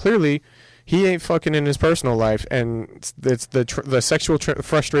thing. So clearly, he ain't fucking in his personal life, and it's the sexual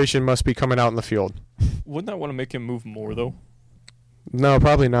frustration must be coming out in the field. Wouldn't that want to make him move more, though? No,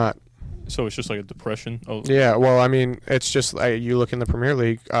 probably not. So it's just like a depression? Oh. Yeah, well, I mean, it's just you look in the Premier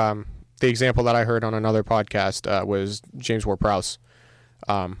League. The example that I heard on another podcast was James Ward-Prowse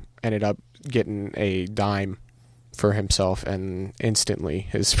ended up getting a dime for himself, and instantly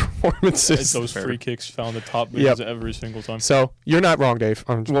his performances. Those free kicks found the top bids every single time. So you're not wrong, Dave.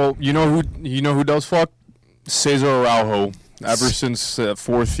 Well, you know who does fuck? Cesar Araujo. Ever since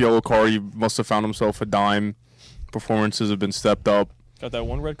fourth yellow card, he must have found himself a dime. Performances have been stepped up. Got that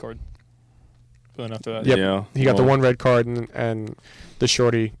one red card. But then after that, Yep. Yeah, He got the one red card, and the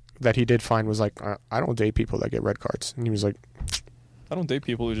shorty that he did find was like, I don't date people that get red cards. And he was like, I don't date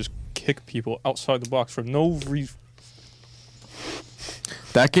people who just kick people outside the box for no reason.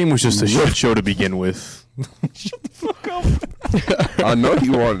 That game was just a shit show to begin with. Shut the fuck up. I know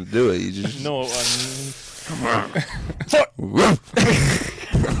you want to do it. You just No,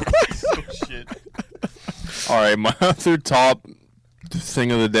 shit. All right, my other top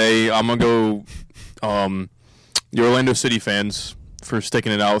thing of the day, I'm going to go the Orlando City fans for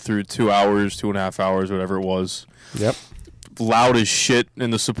sticking it out through 2 hours, 2.5 hours, whatever it was. yep. Loud as shit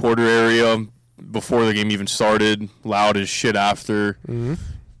in the supporter area before the game even started. Loud as shit after. Mm-hmm.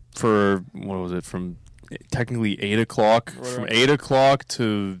 For, what was it, from technically 8 o'clock? Right From around. 8 o'clock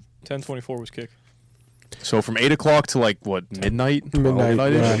to... 10:24 was kick. So from 8 o'clock to like, what, midnight?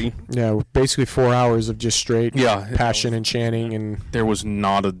 Midnight. Yeah, basically 4 hours of just straight Yeah. passion and chanting. And There was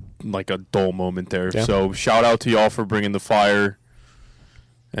not a dull moment there. Yeah. So shout out to y'all for bringing the fire.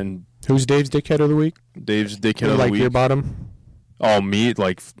 And who's Dave's dickhead of the week? Dave's dickhead of the Like week. your bottom? Oh, me,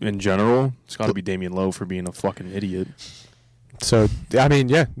 like, in general, it's got to be Damian Lowe for being a fucking idiot. So, I mean,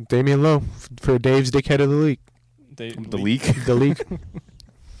 yeah, Damian Lowe for Dave's dickhead of the week. The leak? The league.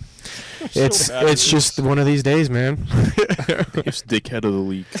 It's just one of these days, man. Dave's dickhead of the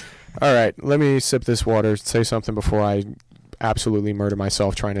leak. All right, let me sip this water, say something before I absolutely murder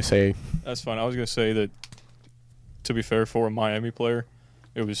myself trying to say. That's fine. I was gonna say that. To be fair, for a Miami player,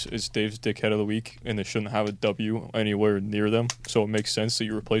 it's Dave's dickhead of the week, and they shouldn't have a W anywhere near them. So it makes sense that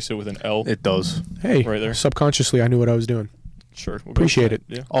you replace it with an L. It does. Hey, Right there. subconsciously, I knew what I was doing. Sure, we'll go Appreciate with it.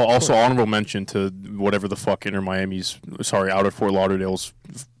 that. Yeah. Oh, also, honorable mention to whatever the fuck Inter Miami's, out of Fort Lauderdale's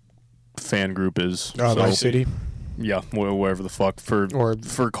fan group is. Vice City. Yeah, whatever the fuck. For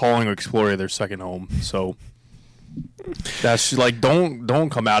calling Exploria their second home. So that's like, don't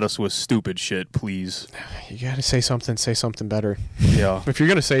come at us with stupid shit, please. You got to say something better. Yeah. If you're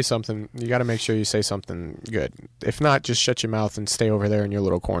going to say something, you got to make sure you say something good. If not, just shut your mouth and stay over there in your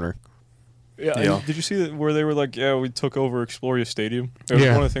little corner. Yeah. Yeah. Did you see that where they were like, yeah, we took over Exploria Stadium? It was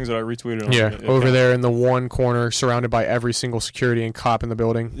Yeah. one of the things that I retweeted on Yeah, the over account. there in the one corner, surrounded by every single security and cop in the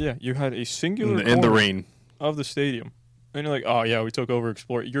building. Yeah, you had a singular In the corner rain. of the stadium. And you're like, oh, yeah, we took over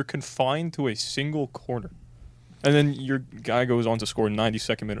Exploria. You're confined to a single corner. And then your guy goes on to score a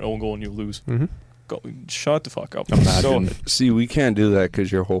 92nd minute own goal and you lose. Mm-hmm. Go, shut the fuck up. Imagine. So, see, we can't do that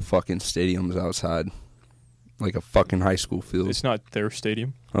because your whole fucking stadium's outside, like a fucking high school field. it's not their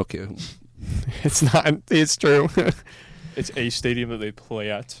stadium. Okay, It's not. It's true. It's a stadium that they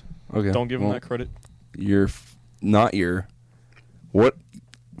play at. okay. Don't give them well, that credit. what?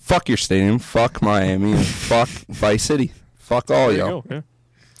 Fuck your stadium. Fuck Miami. And fuck Vice City. Fuck all y'all.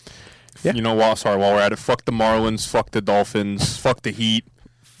 Yeah. You know what? Sorry, while we're at it, fuck the Marlins. Fuck the Dolphins. Fuck the Heat.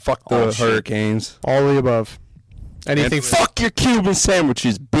 Fuck the Hurricanes. All of the above. Anything. And fuck your Cuban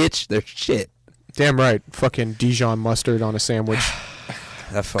sandwiches, bitch. They're shit. Damn right. Fucking Dijon mustard on a sandwich.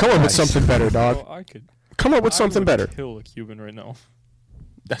 Come up with something better, dog. I could. Come up with something better. Kill a Cuban right now.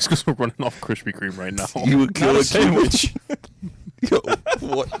 That's because we're running off Krispy Kreme right now. You would kill a sandwich. Yo,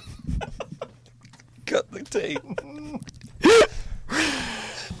 what? Cut the tape.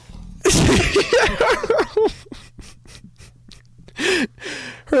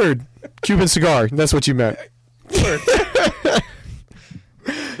 Heard. Cuban cigar. That's what you meant.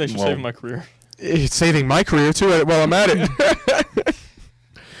 They should save my career. It's saving my career, too, while I'm at it.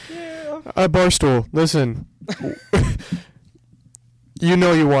 Barstool, listen. You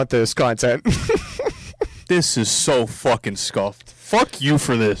know you want this content. This is so fucking scuffed. Fuck you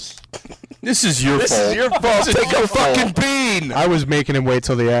for this. This is your fault. This is your fault. Take a fucking bean. I was making him wait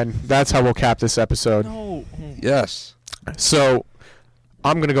till the end. That's how we'll cap this episode. No. Yes. So,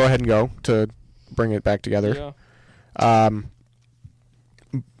 I'm going to go ahead and go to bring it back together. Yeah.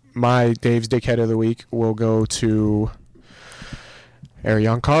 My Dave's Dickhead of the Week will go to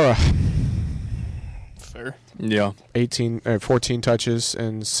Arian Kara. Fair. Yeah. 14 touches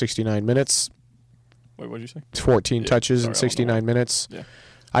in 69 minutes. Wait, what did you say? 14 touches in 69 minutes. Yeah.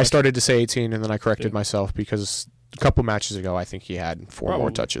 I started to say 18, and then I corrected myself because a couple matches ago, I think he had 4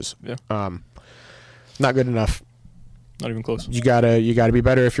 more touches. Yeah. Not good enough. Not even close. You gotta be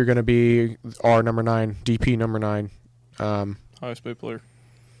better if you're gonna be our number 9, DP number 9. Highest paid player.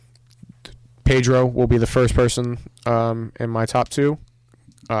 Pedro will be the first person in my top 2.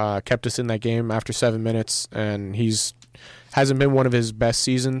 Kept us in that game after 7 minutes, and hasn't been one of his best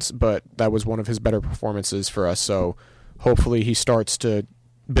seasons, but that was one of his better performances for us. So hopefully he starts to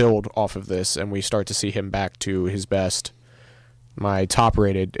build off of this, and we start to see him back to his best. My top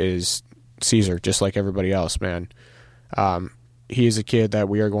rated is Caesar, just like everybody else, man. He is a kid that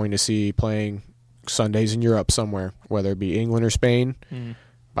we are going to see playing Sundays in Europe somewhere, whether it be England or Spain. Mm.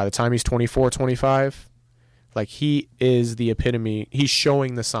 By the time he's 24, 25, like, he is the epitome. He's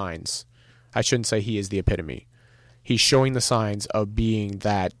showing the signs. I shouldn't say he is the epitome. He's showing the signs of being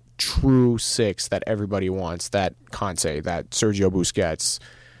that true 6 that everybody wants, that Conte, that Sergio Busquets,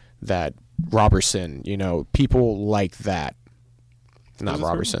 that Robertson, people like that. Not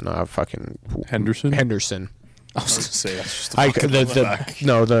Robertson, fucking Henderson. I was going to say, that's just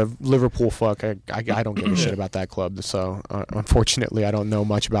the Liverpool fuck. I don't give a shit about that club, so unfortunately I don't know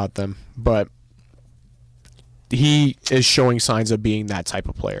much about them. But he is showing signs of being that type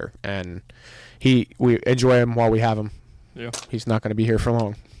of player, and we enjoy him while we have him. Yeah. He's not going to be here for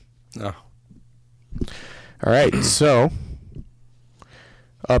long. No. All right, so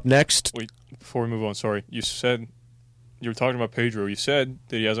up next. Wait, before we move on, sorry. You were talking about Pedro. You said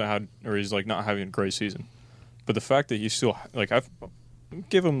that he hasn't had, or he's not having a great season. But the fact that he's still, I've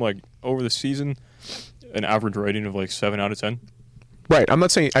give him, over the season, an average rating of, 7 out of 10. Right. I'm not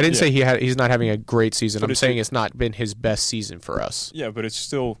saying, I didn't say he's not having a great season. I'm saying it's not been his best season for us. Yeah, but it's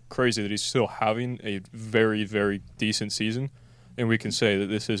still crazy that he's still having a very, very decent season. And we can say that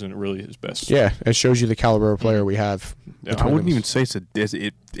this isn't really his best. Yeah, it shows you the caliber of player we have. Yeah. I wouldn't even say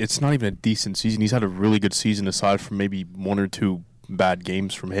it's not even a decent season. He's had a really good season aside from maybe 1 or 2 bad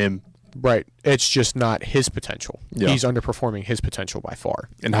games from him. Right. It's just not his potential. Yeah. He's underperforming his potential by far.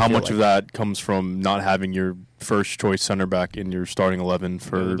 And how much of that comes from not having your first choice center back in your starting 11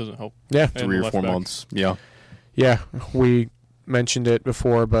 for that doesn't help. 3 or 4 months? Yeah. Yeah, we mentioned it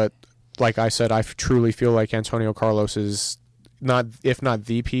before, but like I said, I truly feel like Antonio Carlos is not, if not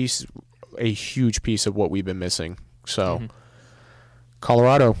the piece, a huge piece of what we've been missing. So,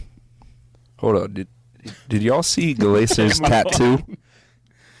 Colorado. Hold on. Did y'all see Glacier's tattoo?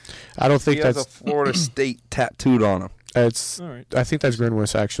 I don't think he has a Florida State tattooed on him. It's. All right. I think that's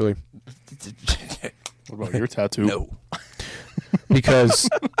Grinwis, actually. What about your tattoo? No. Because,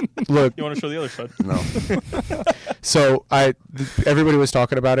 look. You want to show the other side? No. So, everybody was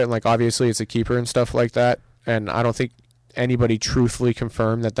talking about it, and, obviously it's a keeper and stuff like that, and I don't think anybody truthfully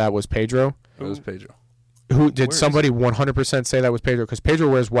confirmed that was Pedro. It was Pedro. Who did somebody 100% say that was Pedro? Because Pedro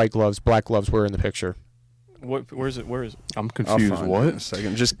wears white gloves, black gloves were in the picture. Where is it? I'm confused. What? In a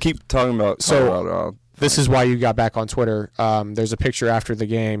second. Just keep talking about Colorado. This is why you got back on Twitter. There's a picture after the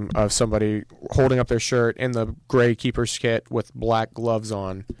game of somebody holding up their shirt in the gray keeper's kit with black gloves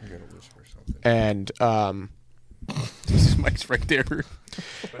on. I gotta whisper something. And This mic's right there.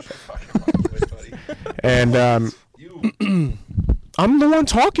 and I'm the one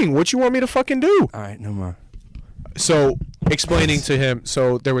talking. What you want me to fucking do? All right, no more. So explaining to him,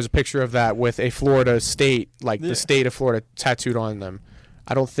 so there was a picture of that with a Florida state, like the state of Florida tattooed on them.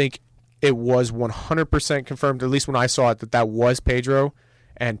 I don't think it was 100% confirmed, at least when I saw it, that was Pedro.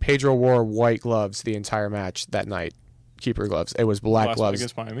 And Pedro wore white gloves the entire match that night, keeper gloves. It was black gloves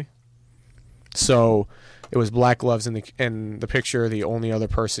against Miami. So it was black gloves in the picture. The only other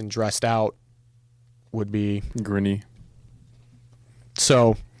person dressed out would be Grinny.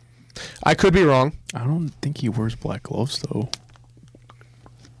 So I could be wrong. I don't think he wears black gloves though.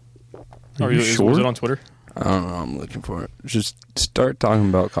 Are you sure? Was it on Twitter? I don't know. I'm looking for it. Just start talking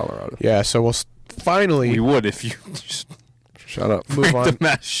about Colorado. Yeah. So we'll finally. We would if you just shut up. Move on. The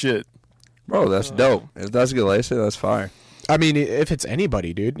match shit, bro. That's dope. If that's Galese, that's fire. I mean, if it's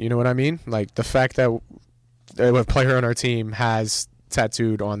anybody, dude, you know what I mean? Like the fact that a player on our team has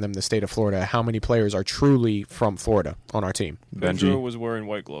tattooed on them the state of Florida. How many players are truly from Florida on our team? Pedro was wearing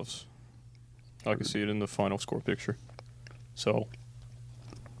white gloves. I can see it in the final score picture. So,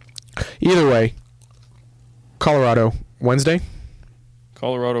 either way, Colorado Wednesday.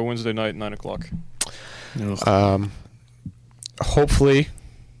 Colorado Wednesday night, 9:00. Hopefully,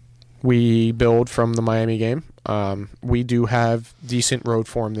 we build from the Miami game. We do have decent road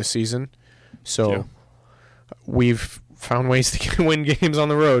form this season, so we've found ways to win games on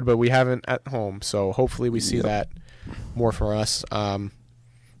the road, but we haven't at home. So hopefully we see that more for us.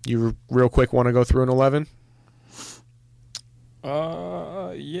 You real quick want to go through an 11?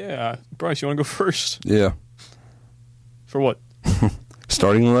 Yeah. Bryce, you want to go first? Yeah. For what?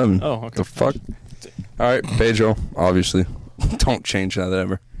 Starting 11. Oh, okay. The fuck? All right, Pedro, obviously. Don't change that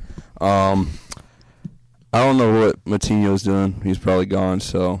ever. I don't know what Matinho's doing. He's probably gone,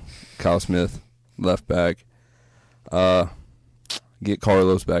 so Kyle Smith, left back. Get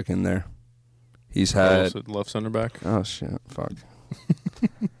Carlos back in there. He's had left center back. Oh shit! Fuck.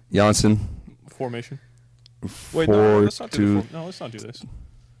 Janssen. Formation. Wait, no, let's not do this.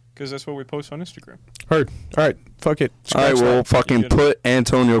 Because that's what we post on Instagram. Heard. All right, fuck it. All right, well, fucking put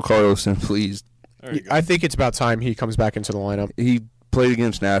Antonio Carlos in, please. I think it's about time he comes back into the lineup. He played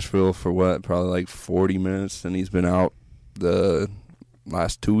against Nashville for what? Probably like 40 minutes, and he's been out the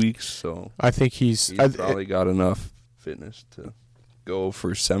last 2 weeks. So I think he's probably got enough fitness to go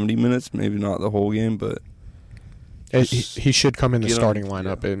for 70 minutes. Maybe not the whole game, but he should come in the starting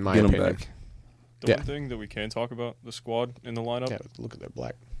lineup, in my opinion. Back. The one thing that we can talk about, the squad in the lineup. Yeah, look at that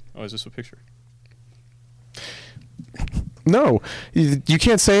black. Oh, is this a picture? No, you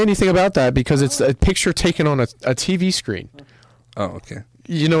can't say anything about that because it's a picture taken on a TV screen. Oh, okay.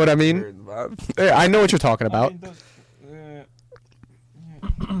 You know what I mean? I know what you're talking about.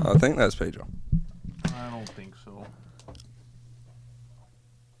 I think that's Pedro. I don't think so.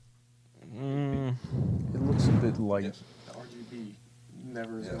 It looks a bit light. RGB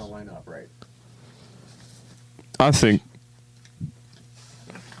never is going to line up, right? I think.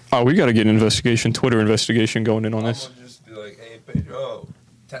 Oh, we got to get an Twitter investigation going in on this. I'm just be like, hey, Pedro,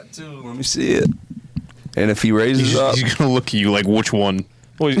 tattoo, let me see it. And if he raises up, he's gonna look at you like, which one?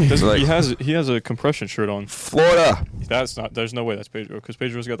 Well, he has a compression shirt on. Florida. That's not. There's no way that's Pedro because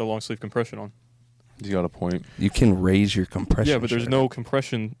Pedro's got the long sleeve compression on. He's got a point. You can raise your compression. Yeah, but there's shirt. no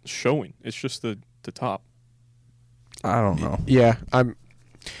compression showing. It's just the top. I don't know. Yeah,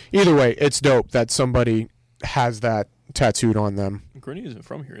 either way, it's dope that somebody has that tattooed on them. Gurney isn't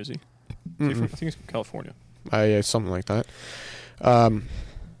from here, is he? I think he's from California. Yeah, something like that.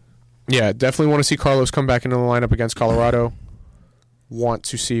 Yeah, definitely want to see Carlos come back into the lineup against Colorado. Want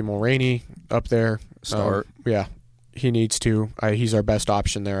to see Mulraney up there. Start. Yeah, he needs to. He's our best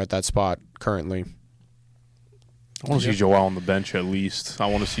option there at that spot currently. I want to see Joao on the bench at least. I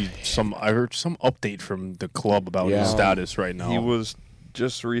want to see I heard some update from the club about his status right now. He was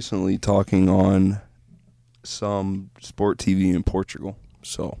just recently talking on some sport TV in Portugal.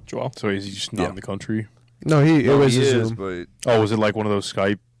 So Joao. So is he just not in the country? No, he was he a is, Zoom. but was it like one of those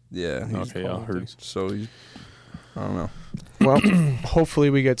Skype? yeah. Okay, I heard. So I don't know. Well, hopefully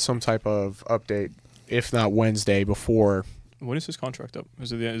we get some type of update, if not Wednesday before. When is his contract up?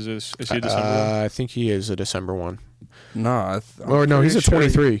 Is he a December one? I think he is a December one. No, He's a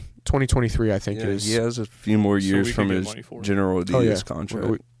 23. 2023, I think it is. He has a few more years we from could get his money for it. General Diaz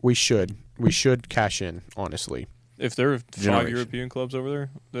contract. We should cash in, honestly. If there are 5 Generation. European clubs over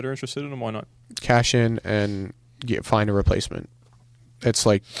there that are interested in him, why not? Cash in and find a replacement. It's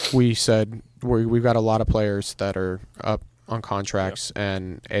like we said, we've got a lot of players that are up on contracts,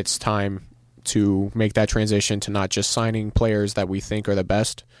 and it's time to make that transition to not just signing players that we think are the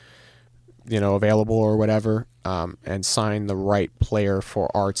best, available or whatever, and sign the right player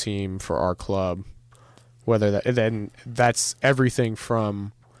for our team, for our club, That's everything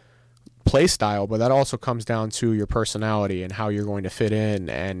from play style, but that also comes down to your personality and how you're going to fit in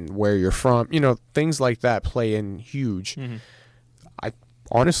and where you're from. Things like that play in huge. Mm-hmm. I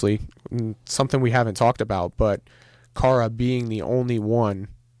honestly, something we haven't talked about, but Kara being the only one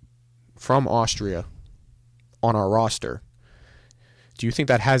from Austria on our roster. Do you think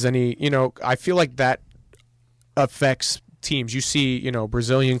that has any, I feel like that affects teams. You see,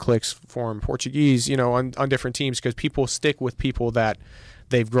 Brazilian cliques form, Portuguese, on different teams because people stick with people that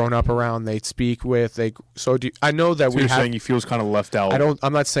they've grown up around, they speak with. I know that you're saying he feels kind of left out.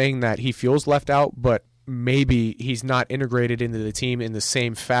 I'm not saying that he feels left out, but maybe he's not integrated into the team in the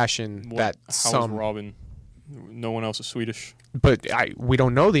same fashion How is Robin? No one else is Swedish. But we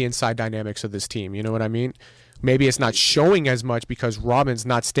don't know the inside dynamics of this team. You know what I mean? Maybe it's not showing as much because Robin's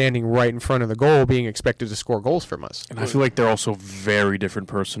not standing right in front of the goal being expected to score goals from us. And I feel like they're also very different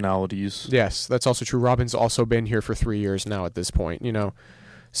personalities. Yes, that's also true. Robin's also been here for 3 years now at this point,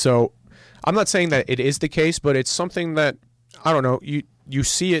 So I'm not saying that it is the case, but it's something that, I don't know, you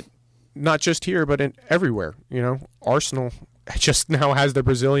see it not just here, but everywhere. Arsenal just now has the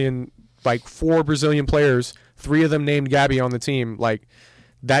Brazilian, 4 Brazilian players, 3 of them named Gabby on the team.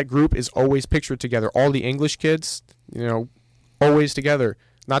 That group is always pictured together. All the English kids, always together.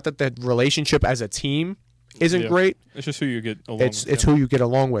 Not that the relationship as a team isn't great. It's just who you get along with. It's who you get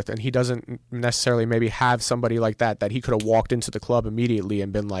along with, and he doesn't necessarily maybe have somebody like that he could have walked into the club immediately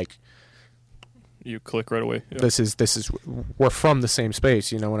and been like, you click right away. Yeah. This is we're from the same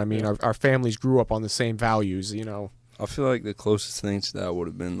space. You know what I mean? Yeah. Our families grew up on the same values. I feel like the closest thing to that would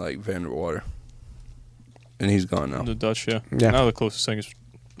have been Van der Water, and he's gone now. The Dutch, yeah. Now the closest thing is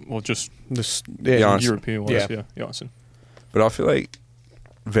just European ones, Janssen. But I feel like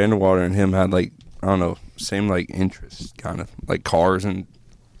Van der Water and him had I don't know, same interests, kind of cars and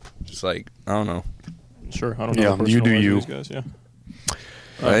just I don't know. Sure, I don't know. Yeah, you do you. These guys, yeah.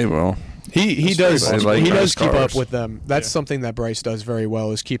 Hey, well. He does keep up with them. That's something that Bryce does very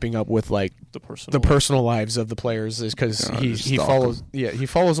well, is keeping up with the personal lives of the players, is because he follows he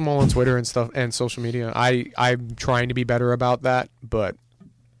follows them all on Twitter and stuff and social media. I'm trying to be better about that, but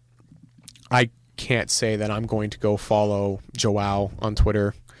I can't say that I'm going to go follow Joao on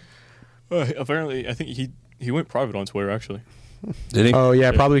Twitter. Apparently, I think he went private on Twitter, actually. Did he? Oh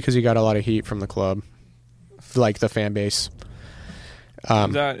yeah, probably because he got a lot of heat from the club, the fan base.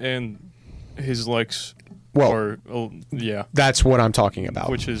 That and his likes that's what I'm talking about.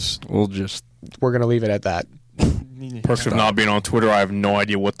 Which is we're gonna leave it at that. Perks of not being on Twitter, I have no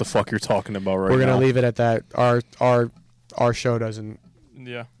idea what the fuck you're talking about right now. We're gonna leave it at that. Our show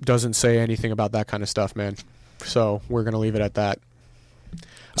doesn't say anything about that kind of stuff, man. So we're gonna leave it at that.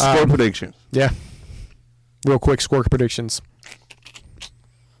 Score predictions. Yeah. Real quick score predictions.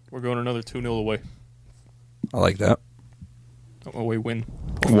 We're going another 2-0 away. I like that. Away win.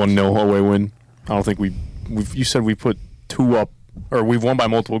 1-0 away win. I don't think you said we put 2 up, or we've won by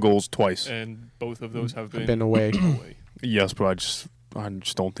multiple goals twice. And both of those have been away. Yes, but I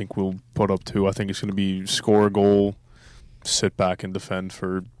just don't think we'll put up 2. I think it's going to be score a goal, sit back and defend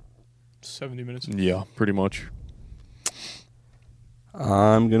for 70 minutes. Yeah, pretty much.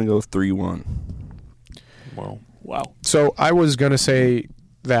 I'm going to go 3-1. Well, wow. So I was going to say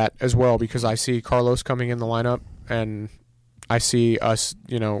that as well, because I see Carlos coming in the lineup, and I see us,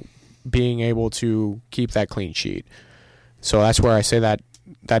 being able to keep that clean sheet. So that's where I say that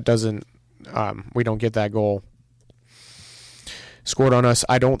doesn't, we don't get that goal scored on us.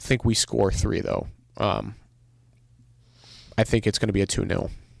 I don't think we score 3, though. I think it's going to be a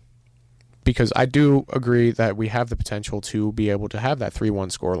 2-0. Because I do agree that we have the potential to be able to have that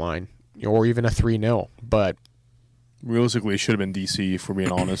 3-1 score line, or even a 3-0. But realistically, it should have been DC, if we're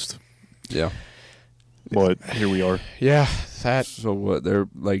being honest. Yeah. But here we are. Yeah. So what? They're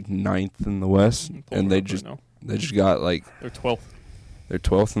 9th in the West, and they just got they're 12th. They're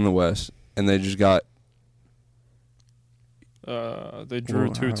 12th in the West, and they just got. They drew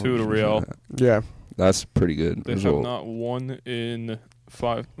 2-2 to Real. Yeah. That's pretty good. They have not won in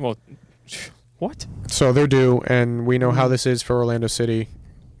 5. Well, what? So they're due, and we know how this is for Orlando City.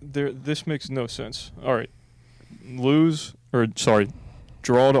 This makes no sense. All right.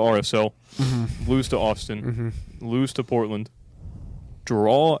 Draw to RSL, lose to Austin, lose to Portland,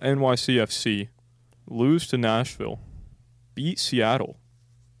 draw NYCFC, lose to Nashville, beat Seattle,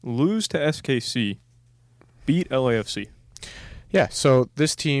 lose to SKC, beat LAFC. Yeah, so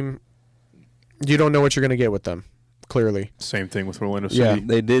this team, you don't know what you're going to get with them, clearly. Same thing with Orlando City. Yeah,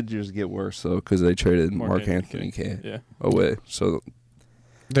 they did just get worse, though, because they traded Mark Anthony K away. So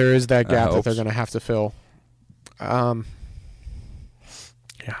there is that gap that they're going to have to fill.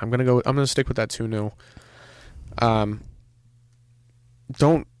 Yeah, I'm gonna stick with that 2-0.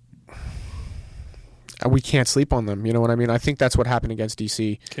 we can't sleep on them. You know what I mean? I think that's what happened against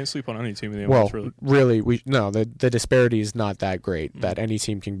DC. Can't sleep on any team in the Well, MLS, really. the disparity is not that great that any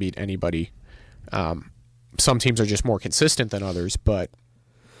team can beat anybody. Some teams are just more consistent than others, but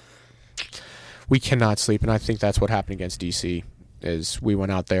we cannot sleep, and I think that's what happened against DC. Is we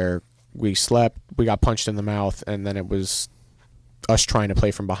went out there, we slept, we got punched in the mouth, and then it was us trying to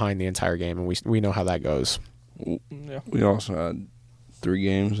play from behind the entire game, and we know how that goes. Yeah. We also had 3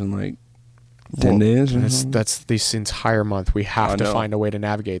 games in like 10 days. Or something? That's this entire month. We have to find a way to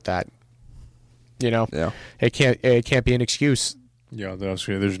navigate that. You know, it can't be an excuse. Yeah,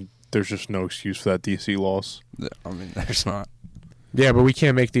 there's just no excuse for that DC loss. I mean, there's not. Yeah, but we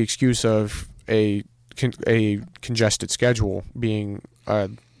can't make the excuse of a congested schedule being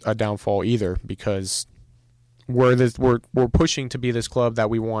a downfall either, because we're pushing to be this club that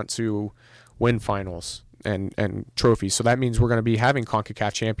we want to win finals and trophies. So that means we're going to be having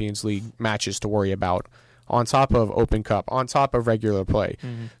CONCACAF Champions League matches to worry about on top of Open Cup, on top of regular play.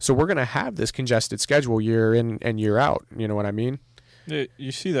 Mm-hmm. So we're going to have this congested schedule year in and year out. You know what I mean?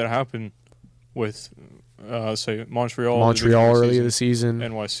 You see that happen with, say, Montreal early this season.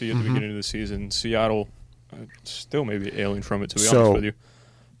 NYC at the beginning of the season. Seattle, still maybe ailing from it, to be honest with you.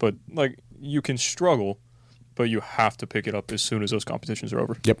 But, like, you can struggle, but you have to pick it up as soon as those competitions are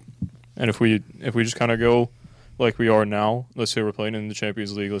over. Yep. And if we just kind of go like we are now, let's say we're playing in the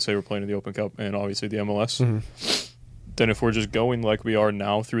Champions League, let's say we're playing in the Open Cup, and obviously the MLS, then if we're just going like we are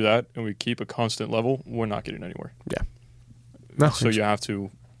now through that, and we keep a constant level, we're not getting anywhere. Yeah. No. So you have to,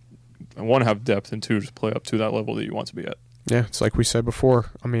 one, have depth, and 2, just play up to that level that you want to be at. Yeah, it's like we said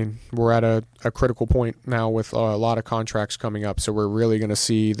before. I mean, we're at a critical point now with a lot of contracts coming up, so we're really going to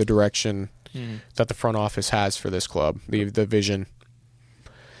see the direction that the front office has for this club, the vision.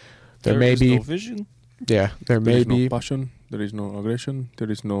 There may be no vision. Yeah, there may be no passion. There is no aggression.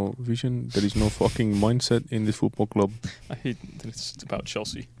 There is no vision. There is no fucking mindset in this football club. I hate that it's about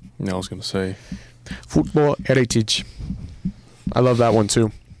Chelsea. Yeah, I was gonna say football heritage. I love that one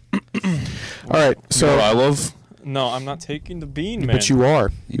too. All right, so you know I love. No, I'm not taking the bean, man. But you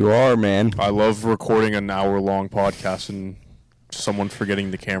are. You are, man. I love recording an hour-long podcast and someone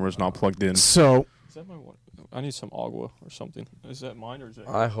forgetting the camera's not plugged in. So is that my one? I need some agua or something. Is that mine or is that?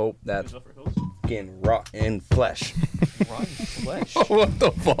 I hope that's that for Hills? fucking rotten flesh. Rotten flesh. What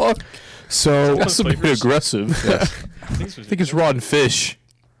the fuck? So That's a bit aggressive. I think it's rotten fish.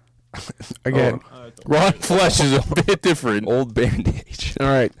 Again, rotten flesh is a bit different. Old bandage. All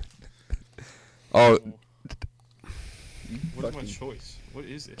right. Oh. What is my choice? What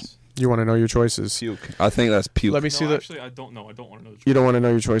is this? You want to know your choices? Puke. I think that's puke. Let me see the. Actually, I don't know. I don't want to know the choice. You don't want to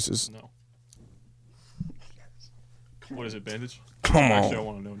know your choices? No. What is it, bandage? Come on. Actually, I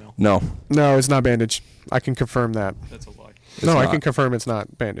want to know now. No, it's not bandage. I can confirm that. That's a lie. No, I can confirm it's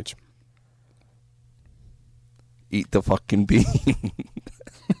not bandage. Eat the fucking bean.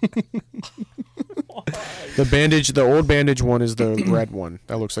 The bandage, the old bandage one is the red one.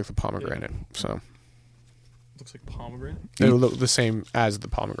 That looks like the pomegranate. So looks like pomegranate? It will look the same as the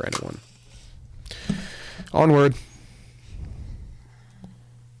pomegranate one. Onward.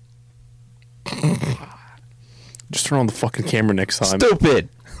 Just turn on the fucking camera next time. Stupid.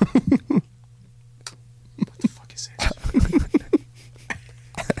 What the fuck is it?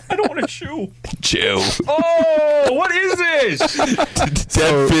 I don't want to chew. Chew. Oh, what is this?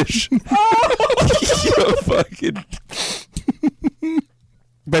 Dead fish. You fucking.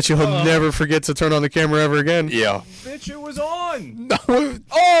 Bet you he'll never forget to turn on the camera ever again. Yeah. Bitch, it was on.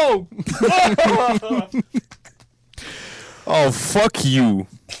 Oh! Oh, fuck you.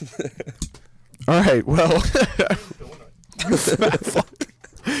 All right, well,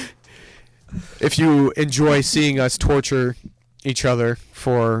 if you enjoy seeing us torture each other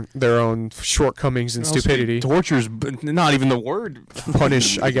for their own shortcomings and stupidity, Torture's not even the word.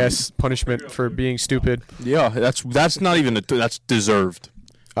 punishment for being stupid. Yeah, that's not even that's deserved.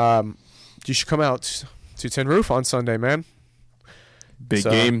 You should come out to Tin Roof on Sunday, man. Big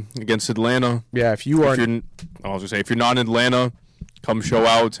game against Atlanta. Yeah, if you are, I was gonna say, if you're not in Atlanta, come show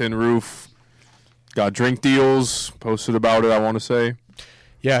out Tin Roof. Got drink deals. Posted about it, I want to say.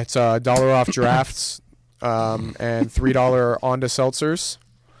 Yeah, it's $1 off drafts and $3 Onda seltzers.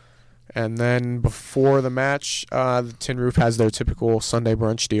 And then before the match, the Tin Roof has their typical Sunday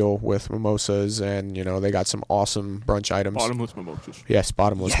brunch deal with mimosas, and they got some awesome brunch items. Bottomless mimosas. Yes,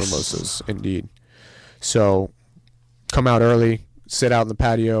 bottomless mimosas, indeed. So come out early, sit out in the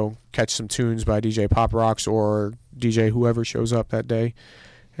patio, catch some tunes by DJ Pop Rocks or DJ whoever shows up that day,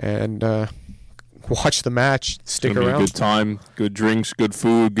 and watch the match. Stick it's gonna around. Be a good time, good drinks, good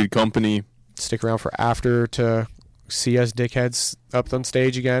food, good company. stick around for after to see us dickheads up on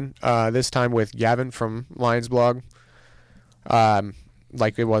stage again. This time with Gavin from Lions Blog.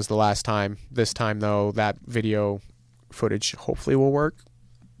 Like it was the last time. This time, though, that video footage hopefully will work.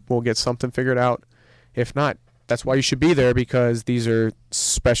 We'll get something figured out. If not, that's why you should be there, because these are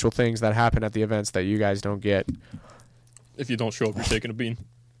special things that happen at the events that you guys don't get. If you don't show up, you're taking a bean.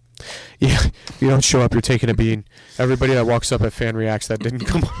 Yeah, if you don't show up, you're taking a bean. Everybody that walks up at Fan Reacts that didn't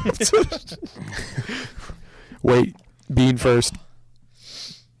come on. Wait, bean first.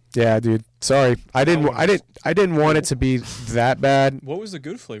 Yeah, dude. Sorry, I didn't want it to be that bad. What was the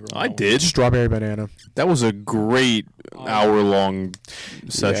good flavor? I did. Strawberry banana. That was a great hour-long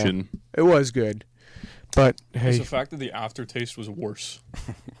session. Yeah, it was good, but It's hey, the fact that the aftertaste was worse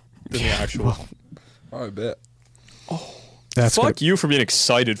than the actual. I bet. that's Fuck good. you for being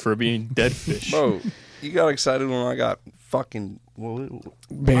excited for being dead fish. Bro, you got excited when I got fucking... I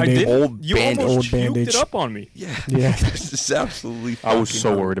Band-Aid. did. Old You band- almost old puked bandage. it up on me. Yeah. Yeah. This is absolutely I was fucking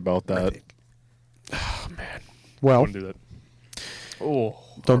so worried about that. horrific. Well, Don't do that. Oh,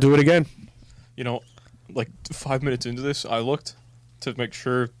 don't do it again. you know, like 5 minutes into this, I looked to make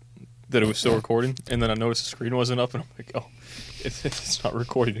sure that it was still recording, and then I noticed the screen wasn't up, and I'm like, oh, it's not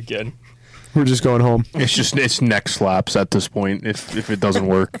recording again. We're just going home. It's neck slaps at this point if it doesn't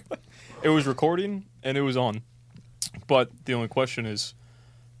work. It was recording, and it was on. But the only question is,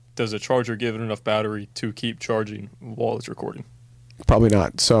 does the charger give it enough battery to keep charging while it's recording? Probably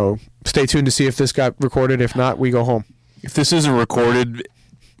not. So stay tuned to see if this got recorded. If not, we go home. If this isn't recorded,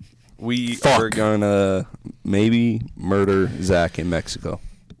 We Fuck. are gonna maybe murder Zach in Mexico.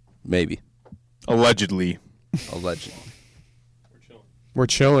 Maybe. allegedly, Allegedly. We're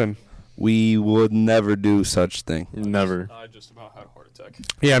chilling. We would never do such thing. never. I just about had a heart attack.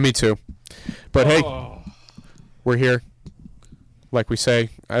 Yeah, me too. But hey, Oh. we're here. Like we say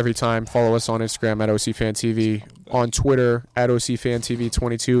every time, follow us on Instagram at OCFanTV, on Twitter at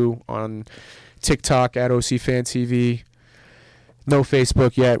OCFanTV22, on TikTok at OCFanTV. No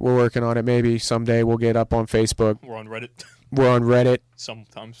Facebook yet. We're working on it. Maybe someday we'll get up on Facebook. We're on Reddit We're on Reddit.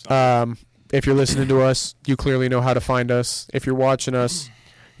 sometimes. If you're listening to us, you clearly know how to find us. If you're watching us,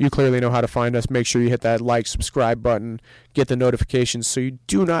 you clearly know how to find us. Make sure you hit that like, subscribe button, get the notifications so you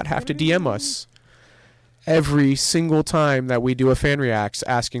do not have to DM us every single time that we do a Fan Reacts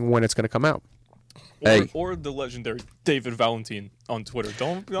asking when it's going to come out. Hey. Or the legendary David Valentine on Twitter.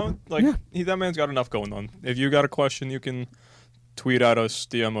 Don't like Yeah. that man's got enough going on. If you got a question, you can tweet at us,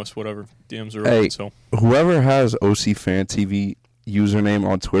 DM us, whatever. DMs are Hey. open. So Whoever has OC Fan TV username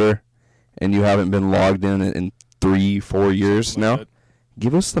on Twitter and you haven't been logged in 3-4 years something like now,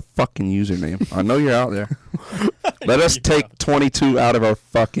 give us the fucking username. I know you're out there. Let us Yeah. take 22 out of our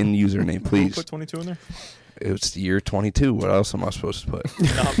fucking username, that. please. Put 22 in there. It's the year 22. What else am I supposed to put?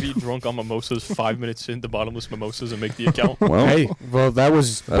 Not be drunk on mimosas 5 minutes into bottomless mimosas and make the account. Well, Hey, well, that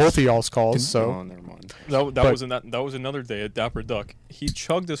was That's- both of y'all's calls, Oh, so never mind. That But- was that was another day at Dapper Duck. He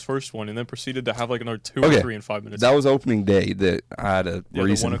chugged his first one and then proceeded to have like another 2 Okay. or 3 in 5 minutes. that was opening day that I had a yeah,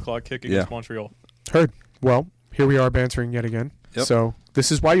 reason. the 1 o'clock kick against Yeah. Montreal. heard. Well, here we are bantering yet again. Yep. So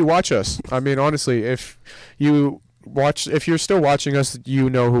this is why you watch us. I mean, honestly, if you're still watching us,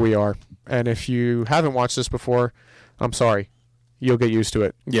 you know who we are. And if you haven't watched this before, I'm sorry. You'll get used to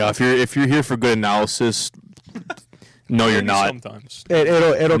it. Yeah, if you're here for good analysis, no, you're Maybe not. Sometimes.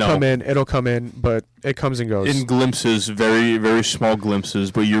 It'll No. come in. It'll come in, but it comes and goes. In glimpses, very very small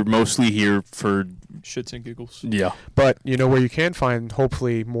glimpses, but you're mostly here for Shits and giggles. yeah. But you know where you can find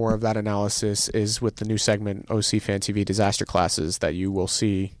hopefully more of that analysis is with the new segment OC Fan TV Disaster Classes that you will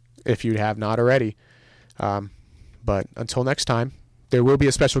see if you have not already. But until next time, there will be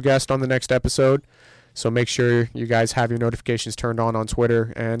a special guest on the next episode. So make sure you guys have your notifications turned on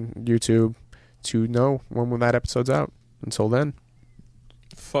Twitter and YouTube to know when that episode's out. Until then,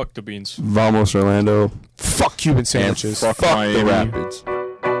 Fuck the beans. Vamos Orlando fuck Cuban and sandwiches. fuck the Miami. Rapids.